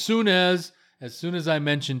 yeah, As soon as I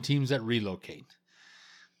mentioned teams that relocate.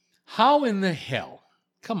 How in the hell?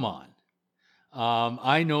 Come on.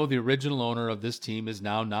 I know the original owner of this team is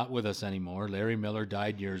now not with us anymore. Larry Miller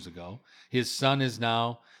died years ago. His son is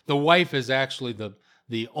now, the wife is actually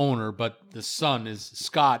the owner, but the son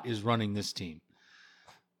Scott is running this team.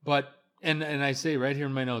 But, and I say right here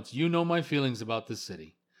in my notes, you know my feelings about this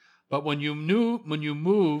city. But when you move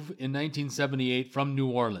in 1978 from New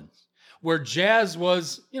Orleans, where jazz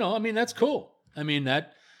was, that's cool.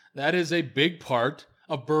 That is a big part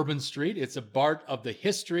of Bourbon Street. It's a part of the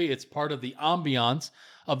history. It's part of the ambiance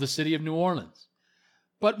of the city of New Orleans.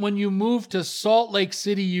 But when you move to Salt Lake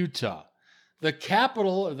City, Utah, the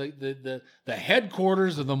capital, the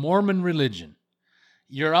headquarters of the Mormon religion,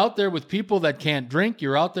 you're out there with people that can't drink.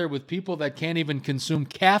 You're out there with people that can't even consume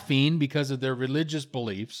caffeine because of their religious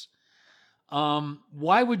beliefs.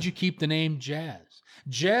 Why would you keep the name Jazz?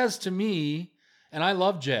 Jazz to me, and I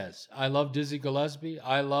love jazz. I love Dizzy Gillespie.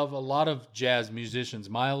 I love a lot of jazz musicians.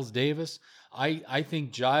 Miles Davis. I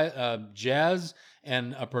think jazz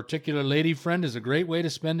and a particular lady friend is a great way to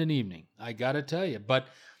spend an evening. I got to tell you. But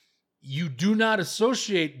you do not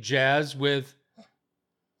associate jazz with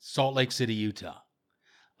Salt Lake City, Utah.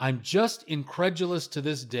 I'm just incredulous to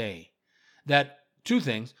this day that 2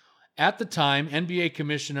 things. At the time, NBA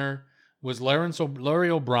commissioner was Larry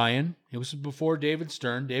O'Brien. It was before David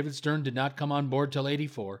Stern. David Stern did not come on board till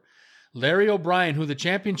 84. Larry O'Brien, who the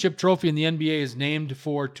championship trophy in the NBA is named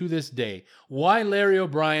for to this day. Why Larry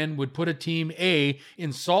O'Brien would put a team A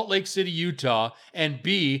in Salt Lake City, Utah, and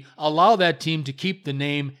B, allow that team to keep the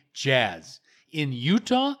name Jazz. In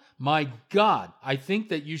Utah, my God, I think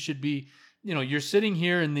that you should be... you're sitting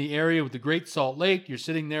here in the area with the Great Salt Lake. You're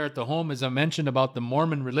sitting there at the home, as I mentioned, about the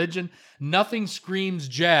Mormon religion. Nothing screams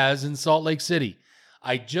jazz in Salt Lake City.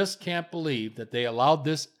 I just can't believe that they allowed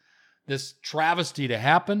this travesty to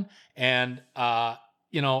happen. And,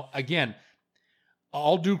 again,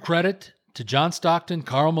 all due credit to John Stockton,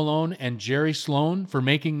 Karl Malone, and Jerry Sloan for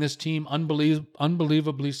making this team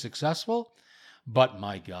unbelievably successful. But,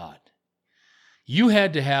 my God. You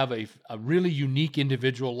had to have a really unique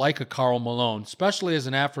individual like a Karl Malone, especially as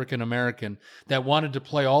an African-American that wanted to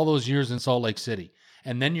play all those years in Salt Lake City.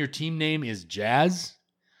 And then your team name is Jazz?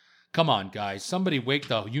 Come on, guys. Somebody wake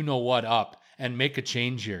the you-know-what up and make a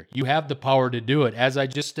change here. You have the power to do it. As I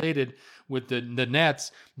just stated with the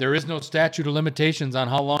Nets. There is no statute of limitations on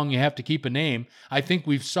how long you have to keep a name. I think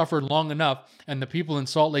we've suffered long enough, and the people in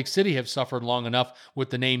Salt Lake City have suffered long enough with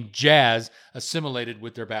the name Jazz assimilated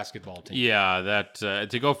with their basketball team. Yeah, that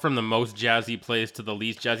to go from the most jazzy place to the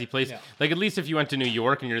least jazzy place. Yeah. Like, at least if you went to New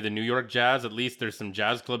York and you're the New York Jazz, at least there's some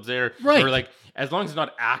jazz clubs there. Right. Or like, as long as it's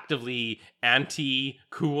not actively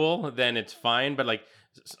anti-cool, then it's fine. But like,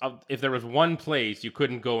 if there was one place you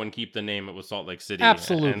couldn't go and keep the name, it was Salt Lake City.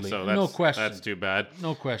 Absolutely. And so No question. That's too bad.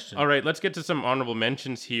 No question. All right, let's get to some honorable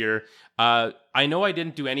mentions here. I know I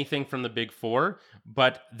didn't do anything from the Big Four,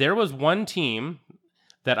 but there was one team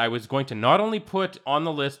that I was going to not only put on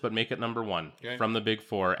the list, but make it number one from the Big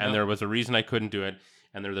Four. And there was a reason I couldn't do it.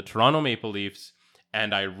 And they're the Toronto Maple Leafs.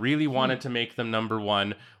 And I really wanted to make them number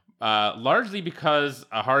one, largely because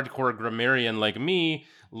a hardcore grammarian like me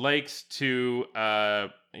likes to,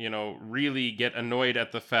 really get annoyed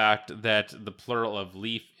at the fact that the plural of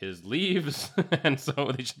leaf is leaves. And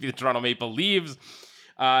so they should be the Toronto Maple Leaves.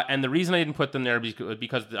 And the reason I didn't put them there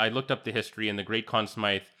because I looked up the history, and the great Conn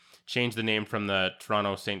Smythe changed the name from the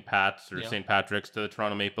Toronto St. Pat's or St. Patrick's to the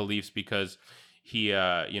Toronto Maple Leafs because he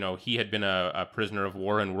had been a prisoner of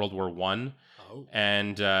war in World War I.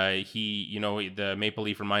 And the Maple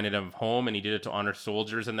Leaf reminded him of home, and he did it to honor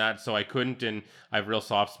soldiers and that. So I couldn't, and I have a real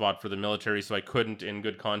soft spot for the military, so I couldn't, in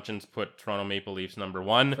good conscience, put Toronto Maple Leafs number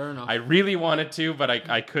one. Fair enough. I really wanted to, but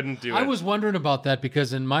I couldn't do it. I was wondering about that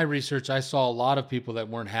because in my research, I saw a lot of people that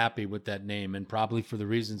weren't happy with that name, and probably for the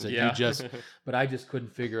reasons that you just, but I just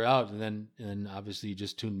couldn't figure out. And obviously you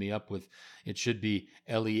just tuned me up with, it should be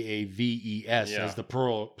Leaves as the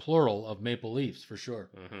plural of Maple Leafs for sure.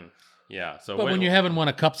 Mm-hmm. Yeah. So, but when you haven't won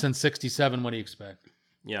a cup since '67, what do you expect?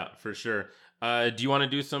 Yeah, for sure. Do you want to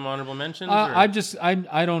do some honorable mentions? I just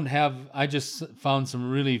found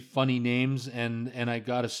some really funny names, and I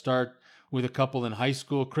got to start with a couple in high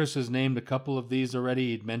school. Chris has named a couple of these already.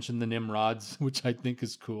 He'd mentioned the Nimrods, which I think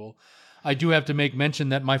is cool. I do have to make mention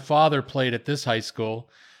that my father played at this high school,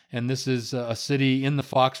 and this is a city in the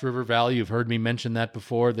Fox River Valley. You've heard me mention that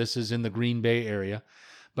before. This is in the Green Bay area.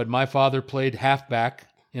 But my father played halfback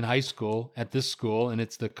in high school at this school, and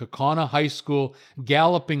it's the Kaukauna High School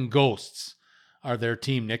Galloping Ghosts are their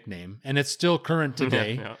team nickname, and it's still current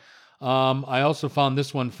today. I also found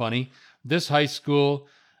this one funny. This high school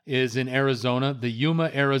is in Arizona. The Yuma,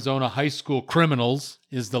 Arizona High School Criminals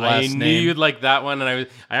is the last name. I knew you'd like that one, and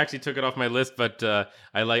I actually took it off my list, but I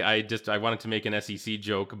wanted to make an SEC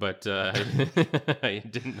joke, but I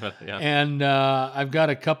didn't. Yeah. And I've got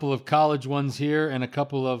a couple of college ones here and a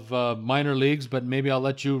couple of minor leagues, but maybe I'll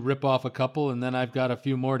let you rip off a couple, and then I've got a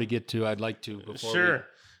few more to get to. I'd like to before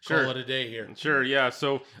we call it a day here. Sure, yeah.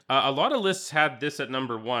 So a lot of lists had this at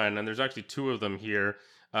number one, and there's actually two of them here.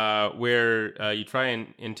 Where you try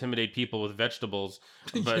and intimidate people with vegetables,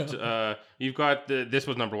 but you've got this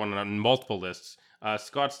was number one on multiple lists.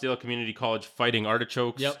 Scottsdale Community College fighting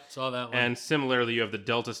artichokes. Yep, saw that one. And similarly, you have the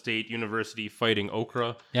Delta State University fighting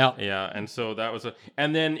okra. Yeah, and so that was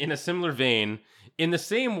and then in a similar vein, in the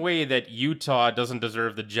same way that Utah doesn't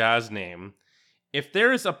deserve the Jazz name, if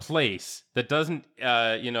there is a place that doesn't,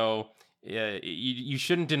 you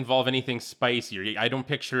shouldn't involve anything spicier. I don't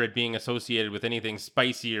picture it being associated with anything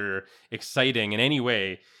spicy or exciting in any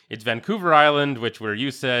way. It's Vancouver Island, where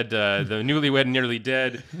you said the newlywed nearly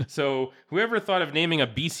dead. So whoever thought of naming a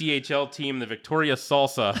BCHL team the Victoria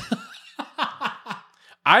Salsa,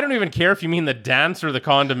 I don't even care if you mean the dance or the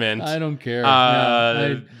condiment. I don't care.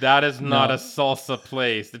 That is not a salsa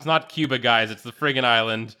place. It's not Cuba, guys. It's the friggin'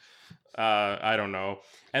 island. I don't know.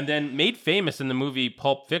 And then made famous in the movie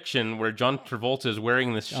Pulp Fiction, where John Travolta is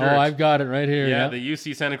wearing this shirt. Oh, I've got it right here. Yeah, the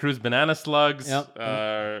UC Santa Cruz Banana Slugs. Yep.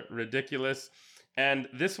 Ridiculous. And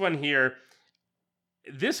this one here,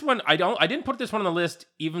 I didn't put this one on the list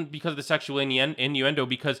even because of the sexual innuendo,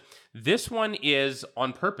 because this one is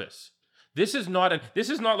on purpose. This is not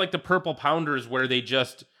like the Purple Pounders where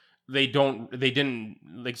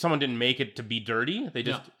someone didn't make it to be dirty.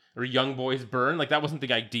 Or Young Boys Burn. Like, that wasn't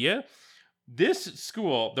the idea. This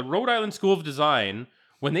school, the Rhode Island School of Design,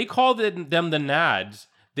 when they called them the Nads,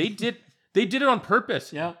 they did it on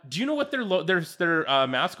purpose. Yeah. Do you know what their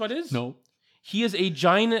mascot is? No. He is a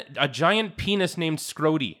giant penis named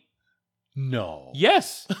Scrody. No.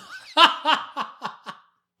 Yes.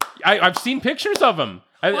 I've seen pictures of him.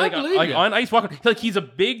 On Ice Walker. Like, he's a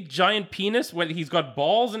big giant penis when he's got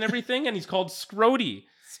balls and everything, and he's called Scrody.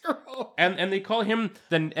 And they call him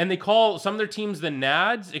they call some of their teams the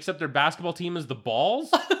Nads, except their basketball team is the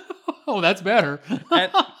Balls. Oh, that's better.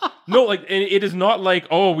 No, like, it is not like,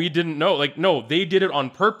 oh, we didn't know. Like, no, they did it on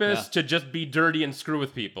purpose to just be dirty and screw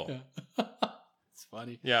with people. Yeah. It's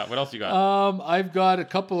funny. Yeah, what else you got? I've got a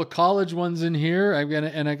couple of college ones in here.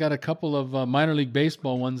 I got a couple of minor league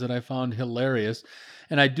baseball ones that I found hilarious.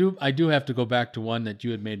 And I do have to go back to one that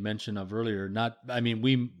you had made mention of earlier.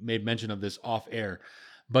 We made mention of this off air.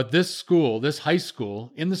 But this high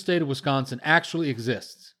school in the state of Wisconsin actually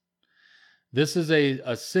exists. This is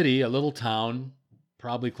a city, a little town,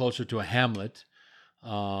 probably closer to a hamlet,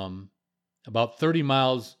 about 30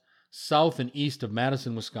 miles south and east of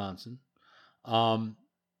Madison, Wisconsin.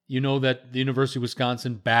 You know that the University of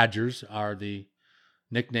Wisconsin Badgers are the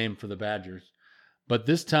nickname for the Badgers. But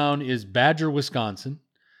this town is Badger, Wisconsin,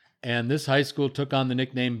 and this high school took on the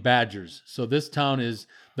nickname Badgers. So this town is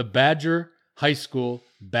the Badger High School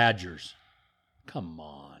Badgers. Come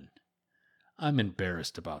on. I'm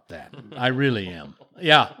embarrassed about that. I really am.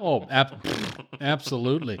 Yeah. Oh,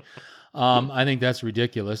 absolutely. I think that's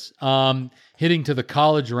ridiculous. Hitting to the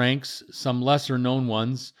college ranks, some lesser known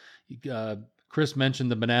ones. Chris mentioned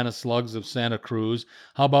the Banana Slugs of Santa Cruz.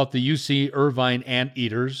 How about the UC Irvine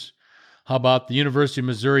Anteaters? How about the University of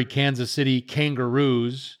Missouri Kansas City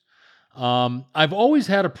Kangaroos? I've always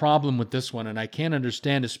had a problem with this one, and I can't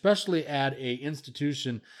understand, especially at a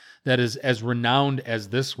institution that is as renowned as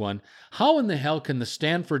this one. How in the hell can the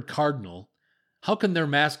Stanford Cardinal, how can their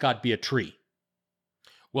mascot be a tree?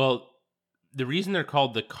 Well, the reason they're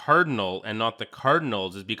called the Cardinal and not the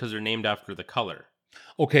Cardinals is because they're named after the color.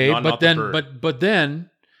 Okay, not the but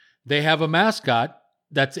then they have a mascot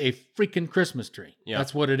that's a freaking Christmas tree. Yeah.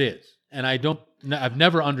 That's what it is. And I've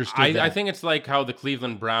never understood that. I think it's like how the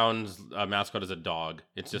Cleveland Browns mascot is a dog.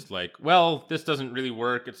 It's just like, well, this doesn't really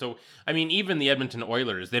work. And so, even the Edmonton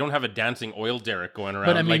Oilers, they don't have a dancing oil derrick going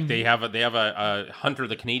around. But, like they have a Hunter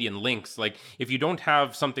the Canadian Lynx. Like if you don't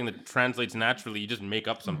have something that translates naturally, you just make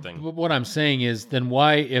up something. But what I'm saying is, then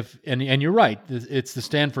why and you're right, it's the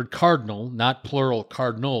Stanford Cardinal, not plural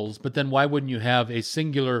Cardinals, but then why wouldn't you have a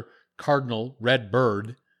singular cardinal, red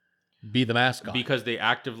bird, be the mascot? Because they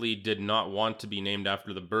actively did not want to be named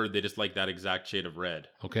after the bird. They just like that exact shade of red.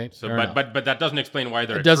 Okay. So, but that doesn't explain why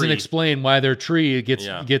they're it doesn't a tree. explain why their tree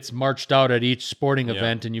gets marched out at each sporting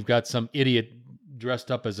event, and you've got some idiot dressed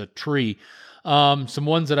up as a tree. Some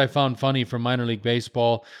ones that I found funny from minor league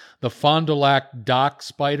baseball: the Fond du Lac Dock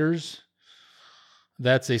Spiders.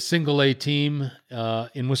 That's a single A team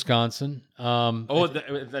in Wisconsin.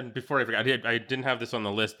 Then before I forget, I didn't have this on the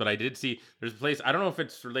list, but I did see there's a place, I don't know if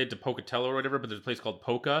it's related to Pocatello or whatever, but there's a place called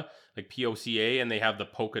Poca, like P-O-C-A, and they have the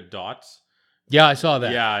polka dots. Yeah, I saw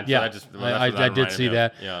that. Yeah. So I did see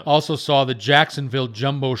that. Yeah. Also saw the Jacksonville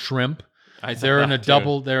Jumbo Shrimp. They're a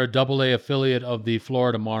double A affiliate of the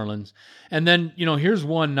Florida Marlins. And then, here's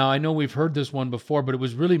one. Now, I know we've heard this one before, but it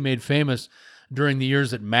was really made famous during the years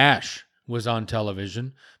that MASH was on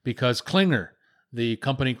television, because Klinger, the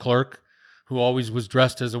company clerk who always was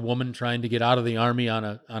dressed as a woman trying to get out of the Army on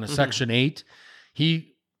a Section 8,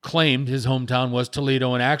 he claimed his hometown was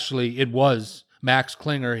Toledo, and actually it was Max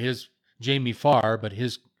Klinger, his Jamie Farr, but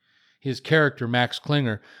his character Max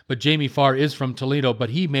Klinger, but Jamie Farr is from Toledo,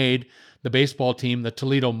 but he made the baseball team the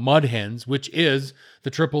Toledo Mud Hens, which is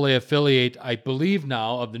the AAA affiliate, I believe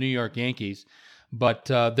now, of the New York Yankees, but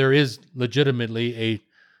there is legitimately a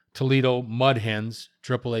Toledo Mud Hens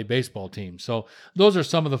AAA baseball team. So those are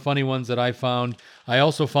some of the funny ones that I found. I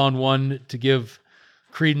also found one to give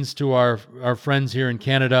credence to our friends here in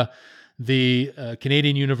Canada, the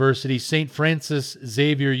Canadian University, St. Francis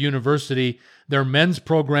Xavier University. Their men's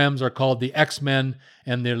programs are called the X-Men,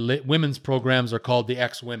 and their women's programs are called the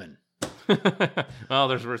X-Women. Well,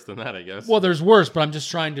 there's worse than that, I guess. Well, there's worse, but I'm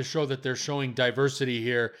just trying to show that they're showing diversity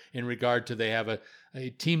here in regard to they have a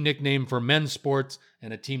team nickname for men's sports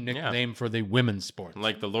and a team nickname for the women's sports.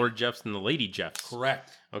 Like the Lord Jeffs and the Lady Jeffs.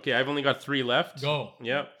 Correct. Okay, I've only got 3 left. Go.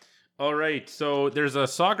 Yep. All right, so there's a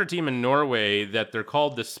soccer team in Norway that they're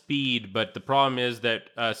called the Speed, but the problem is that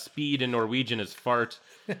speed in Norwegian is fart.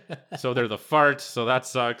 So they're the fart, so that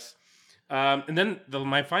sucks. And then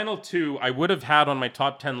my final 2 I would have had on my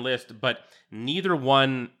top 10 list, but neither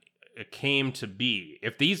one came to be.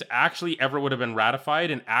 If these actually ever would have been ratified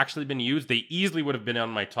and actually been used, they easily would have been on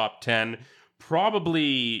my top 10,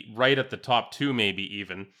 probably right at the top 2, maybe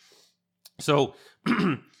even. So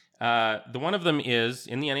the one of them is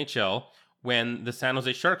in the NHL when the San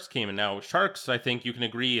Jose Sharks came in. Now, Sharks, I think you can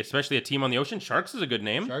agree, especially a team on the ocean, Sharks is a good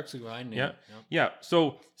name. Sharks is a good name. Yeah. Yeah.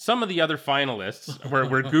 So some of the other finalists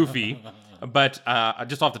were goofy, but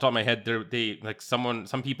just off the top of my head,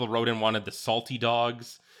 some people wrote in wanted the Salty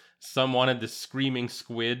Dogs. Some wanted the Screaming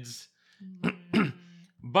Squids.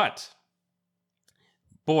 But,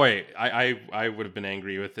 boy, I would have been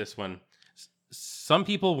angry with this one. Some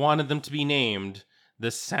people wanted them to be named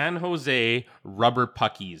the San Jose Rubber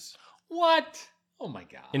Puckies. What? Oh my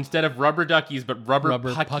God. Instead of rubber duckies, but rubber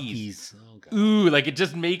puckies. puckies. Oh God. Ooh, like it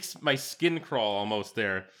just makes my skin crawl almost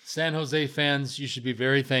there. San Jose fans, you should be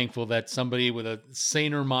very thankful that somebody with a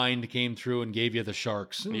saner mind came through and gave you the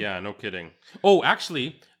Sharks. Yeah, no kidding. Oh,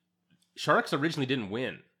 actually, Sharks originally didn't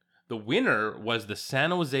win. The winner was the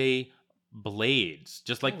San Jose Blades,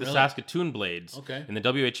 just like the really? Saskatoon Blades in the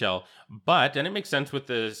WHL. But, and it makes sense with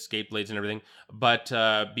the skate blades and everything, but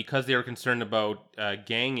because they were concerned about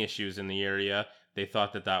gang issues in the area, they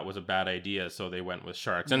thought that was a bad idea, so they went with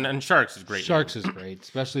Sharks. And Sharks is great. Sharks is great,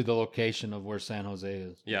 especially the location of where San Jose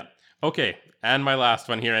is. Yeah. Okay, and my last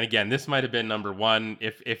one here, and again, this might have been number one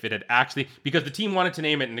if it had actually, because the team wanted to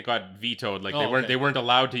name it and it got vetoed. Like they weren't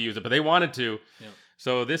allowed to use it, but they wanted to. Yeah.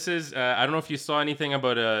 So this is, I don't know if you saw anything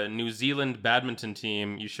about a New Zealand badminton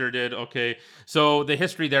team. You sure did? Okay. So the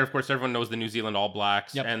history there, of course, everyone knows the New Zealand All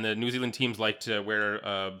Blacks, and the New Zealand teams like to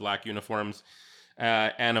wear black uniforms.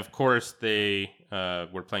 And of course, they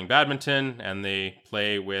were playing badminton, and they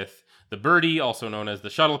play with the birdie, also known as the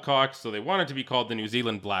shuttlecock. So they wanted to be called the New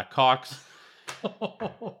Zealand Blackhawks.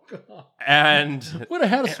 Oh, God. And would have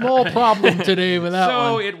had a small problem today with that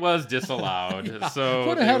one. So it was disallowed. So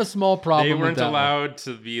would have had a small problem. They weren't with that allowed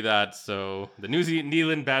to be that. So the New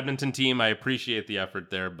Zealand badminton team, I appreciate the effort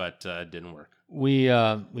there, but it didn't work.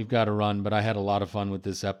 We've got to run, but I had a lot of fun with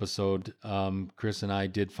this episode. Chris and I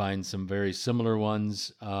did find some very similar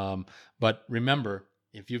ones. But remember,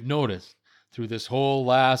 if you've noticed through this whole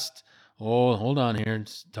last, hold on here,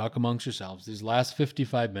 just talk amongst yourselves. These last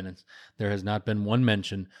 55 minutes, there has not been one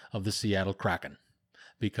mention of the Seattle Kraken,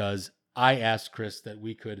 because I asked Chris that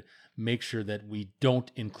we could make sure that we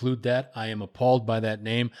don't include that. I am appalled by that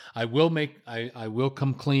name. I will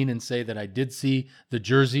come clean and say that I did see the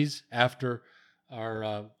jerseys after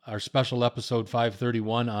our special episode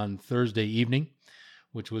 531 on Thursday evening,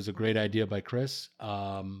 which was a great idea by Chris.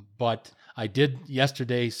 But I did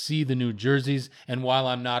yesterday see the new jerseys, and while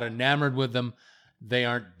I'm not enamored with them, they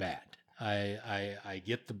aren't bad. I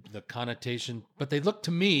get the connotation, but they look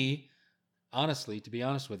to me, honestly, to be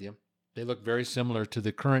honest with you, they look very similar to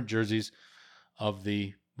the current jerseys of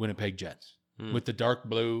the Winnipeg Jets with the dark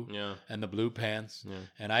blue and the blue pants. Yeah.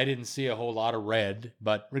 And I didn't see a whole lot of red,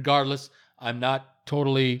 but regardless, I'm not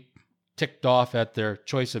totally ticked off at their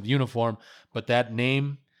choice of uniform, but that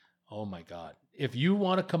name, oh my God. If you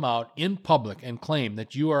want to come out in public and claim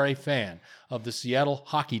that you are a fan of the Seattle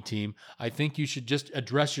hockey team, I think you should just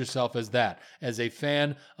address yourself as that, as a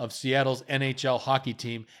fan of Seattle's NHL hockey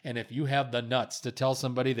team. And if you have the nuts to tell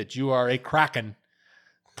somebody that you are a Kraken,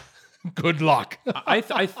 good luck. I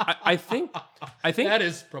think that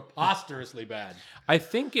is preposterously bad. I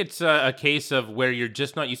think it's a case of where you're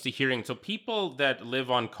just not used to hearing. So people that live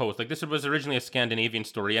on coast, like this was originally a Scandinavian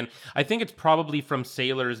story, and I think it's probably from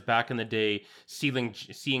sailors back in the day seeing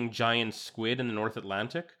giant squid in the North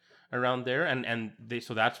Atlantic around there, and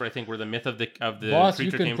so that's where I think where the myth of the Boss,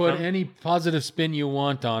 creature came you can put from. Any positive spin you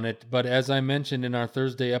want on it, but as I mentioned in our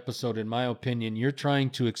Thursday episode, in my opinion, you're trying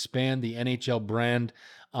to expand the NHL brand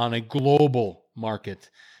on a global market.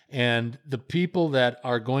 And the people that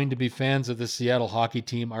are going to be fans of the Seattle hockey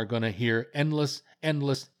team are going to hear endless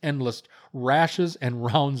rashes and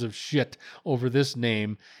rounds of shit over this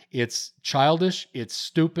name. It's childish, it's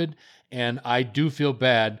stupid, and I do feel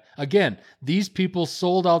bad. Again, these people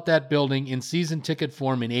sold out that building in season ticket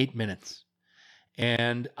form in 8 minutes.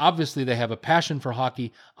 And obviously they have a passion for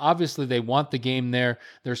hockey. Obviously they want the game there.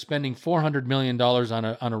 They're spending $400 million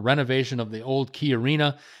on a renovation of the old Key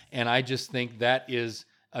Arena. And I just think that is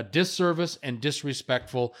a disservice and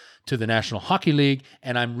disrespectful to the National Hockey League.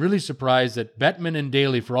 And I'm really surprised that Bettman and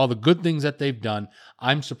Daly, for all the good things that they've done,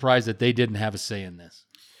 I'm surprised that they didn't have a say in this.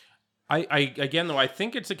 I again though, I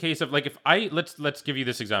think it's a case of like, if let's give you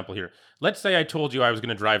this example here. Let's say I told you I was going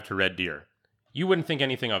to drive to Red Deer. You wouldn't think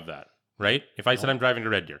anything of that, right? If I said I'm driving to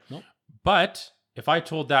Red Deer. No. But if I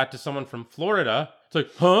told that to someone from Florida, it's like,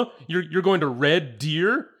 huh? You're going to Red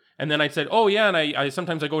Deer? And then I said, oh yeah, and I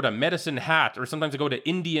sometimes I go to Medicine Hat, or sometimes I go to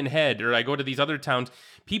Indian Head, or I go to these other towns.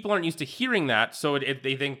 People aren't used to hearing that, so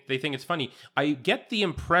they think it's funny. I get the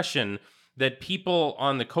impression that people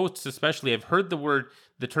on the coasts especially have heard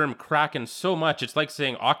the term Kraken so much, it's like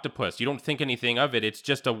saying octopus. You don't think anything of it. It's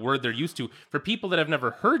just a word they're used to. For people that have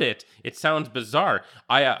never heard it, it sounds bizarre.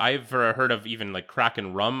 I've heard of even like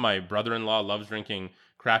Kraken rum. My brother-in-law loves drinking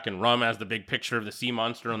Kraken rum, has the big picture of the sea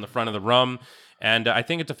monster on the front of the rum. And I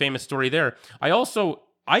think it's a famous story there.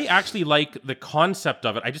 I actually like the concept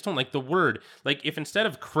of it. I just don't like the word. Like if instead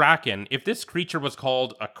of Kraken, if this creature was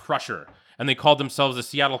called a crusher, and they called themselves the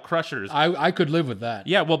Seattle Crushers. I could live with that.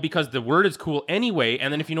 Yeah, well, because the word is cool anyway,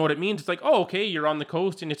 and then if you know what it means, it's like, oh, okay, you're on the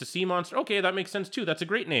coast and it's a sea monster. Okay, that makes sense too. That's a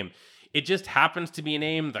great name. It just happens to be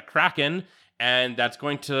named the Kraken, and that's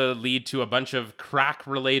going to lead to a bunch of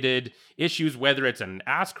crack-related issues, whether it's an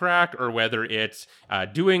ass crack or whether it's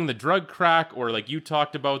doing the drug crack, or like you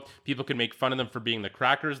talked about, people can make fun of them for being the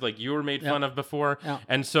crackers, like you were made fun of before. Yeah.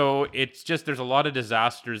 And so it's just, there's a lot of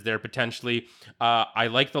disasters there potentially. I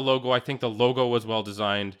like the logo. I think the logo was well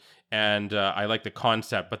designed, and I like the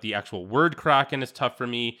concept, but the actual word Kraken is tough for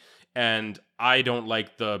me. And I don't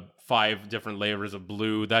like the 5 different layers of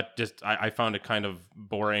blue. That just, I found it kind of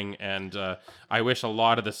boring, and I wish a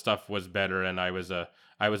lot of the stuff was better, and I was a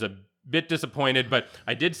bit disappointed, but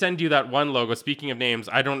I did send you that one logo. Speaking of names,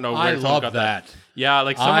 I don't know where I someone love got that. Yeah,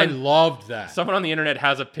 like I loved that. someone on the internet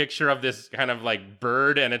has a picture of this kind of like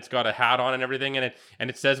bird, and it's got a hat on and everything, and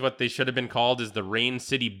it says what they should have been called is the Rain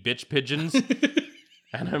City Bitch Pigeons.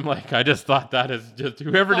 And I'm like, I just thought that is just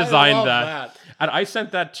whoever designed I love that. And I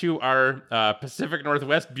sent that to our Pacific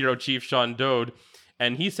Northwest Bureau Chief, Sean Dode,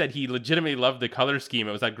 and he said he legitimately loved the color scheme.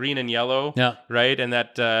 It was that green and yellow, Yeah. right? And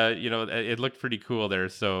that, it looked pretty cool there.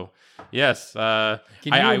 So, yes. Can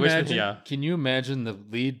you I imagine? wish, yeah. Can you imagine the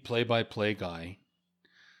lead play-by-play guy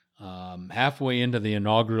halfway into the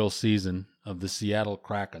inaugural season of the Seattle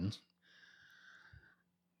Kraken?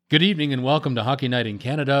 Good evening and welcome to Hockey Night in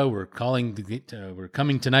Canada. We're coming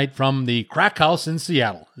tonight from the Crack House in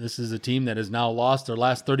Seattle. This is a team that has now lost their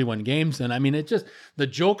last 31 games, and I mean, the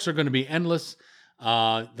jokes are going to be endless.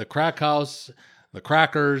 The Crack House, the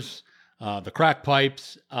Crackers, the Crack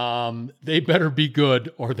Pipes, they better be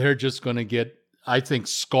good, or they're just going to get, I think,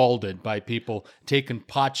 scalded by people taking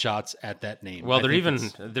pot shots at that name. Well, they're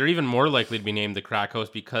even more likely to be named the Crack House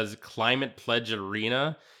because Climate Pledge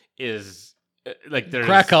Arena is like there's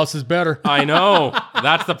Crack House is better. I know.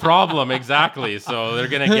 That's the problem. Exactly. So they're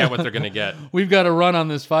going to get what they're going to get. We've got a run on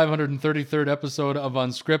this 533rd episode of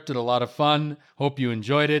Unscripted. A lot of fun. Hope you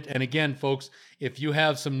enjoyed it. And again, folks, if you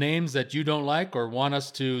have some names that you don't like or want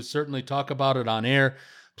us to certainly talk about it on air,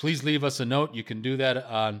 please leave us a note. You can do that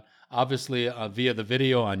on, obviously, via the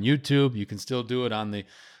video on YouTube. You can still do it on the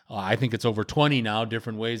I think it's over 20 now,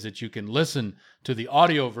 different ways that you can listen to the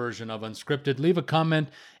audio version of Unscripted. Leave a comment,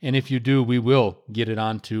 and if you do, we will get it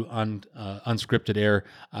onto Unscripted Air.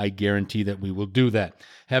 I guarantee that we will do that.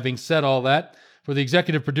 Having said all that, for the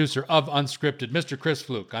executive producer of Unscripted, Mr. Chris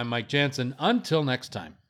Fluke, I'm Mike Jansen. Until next time.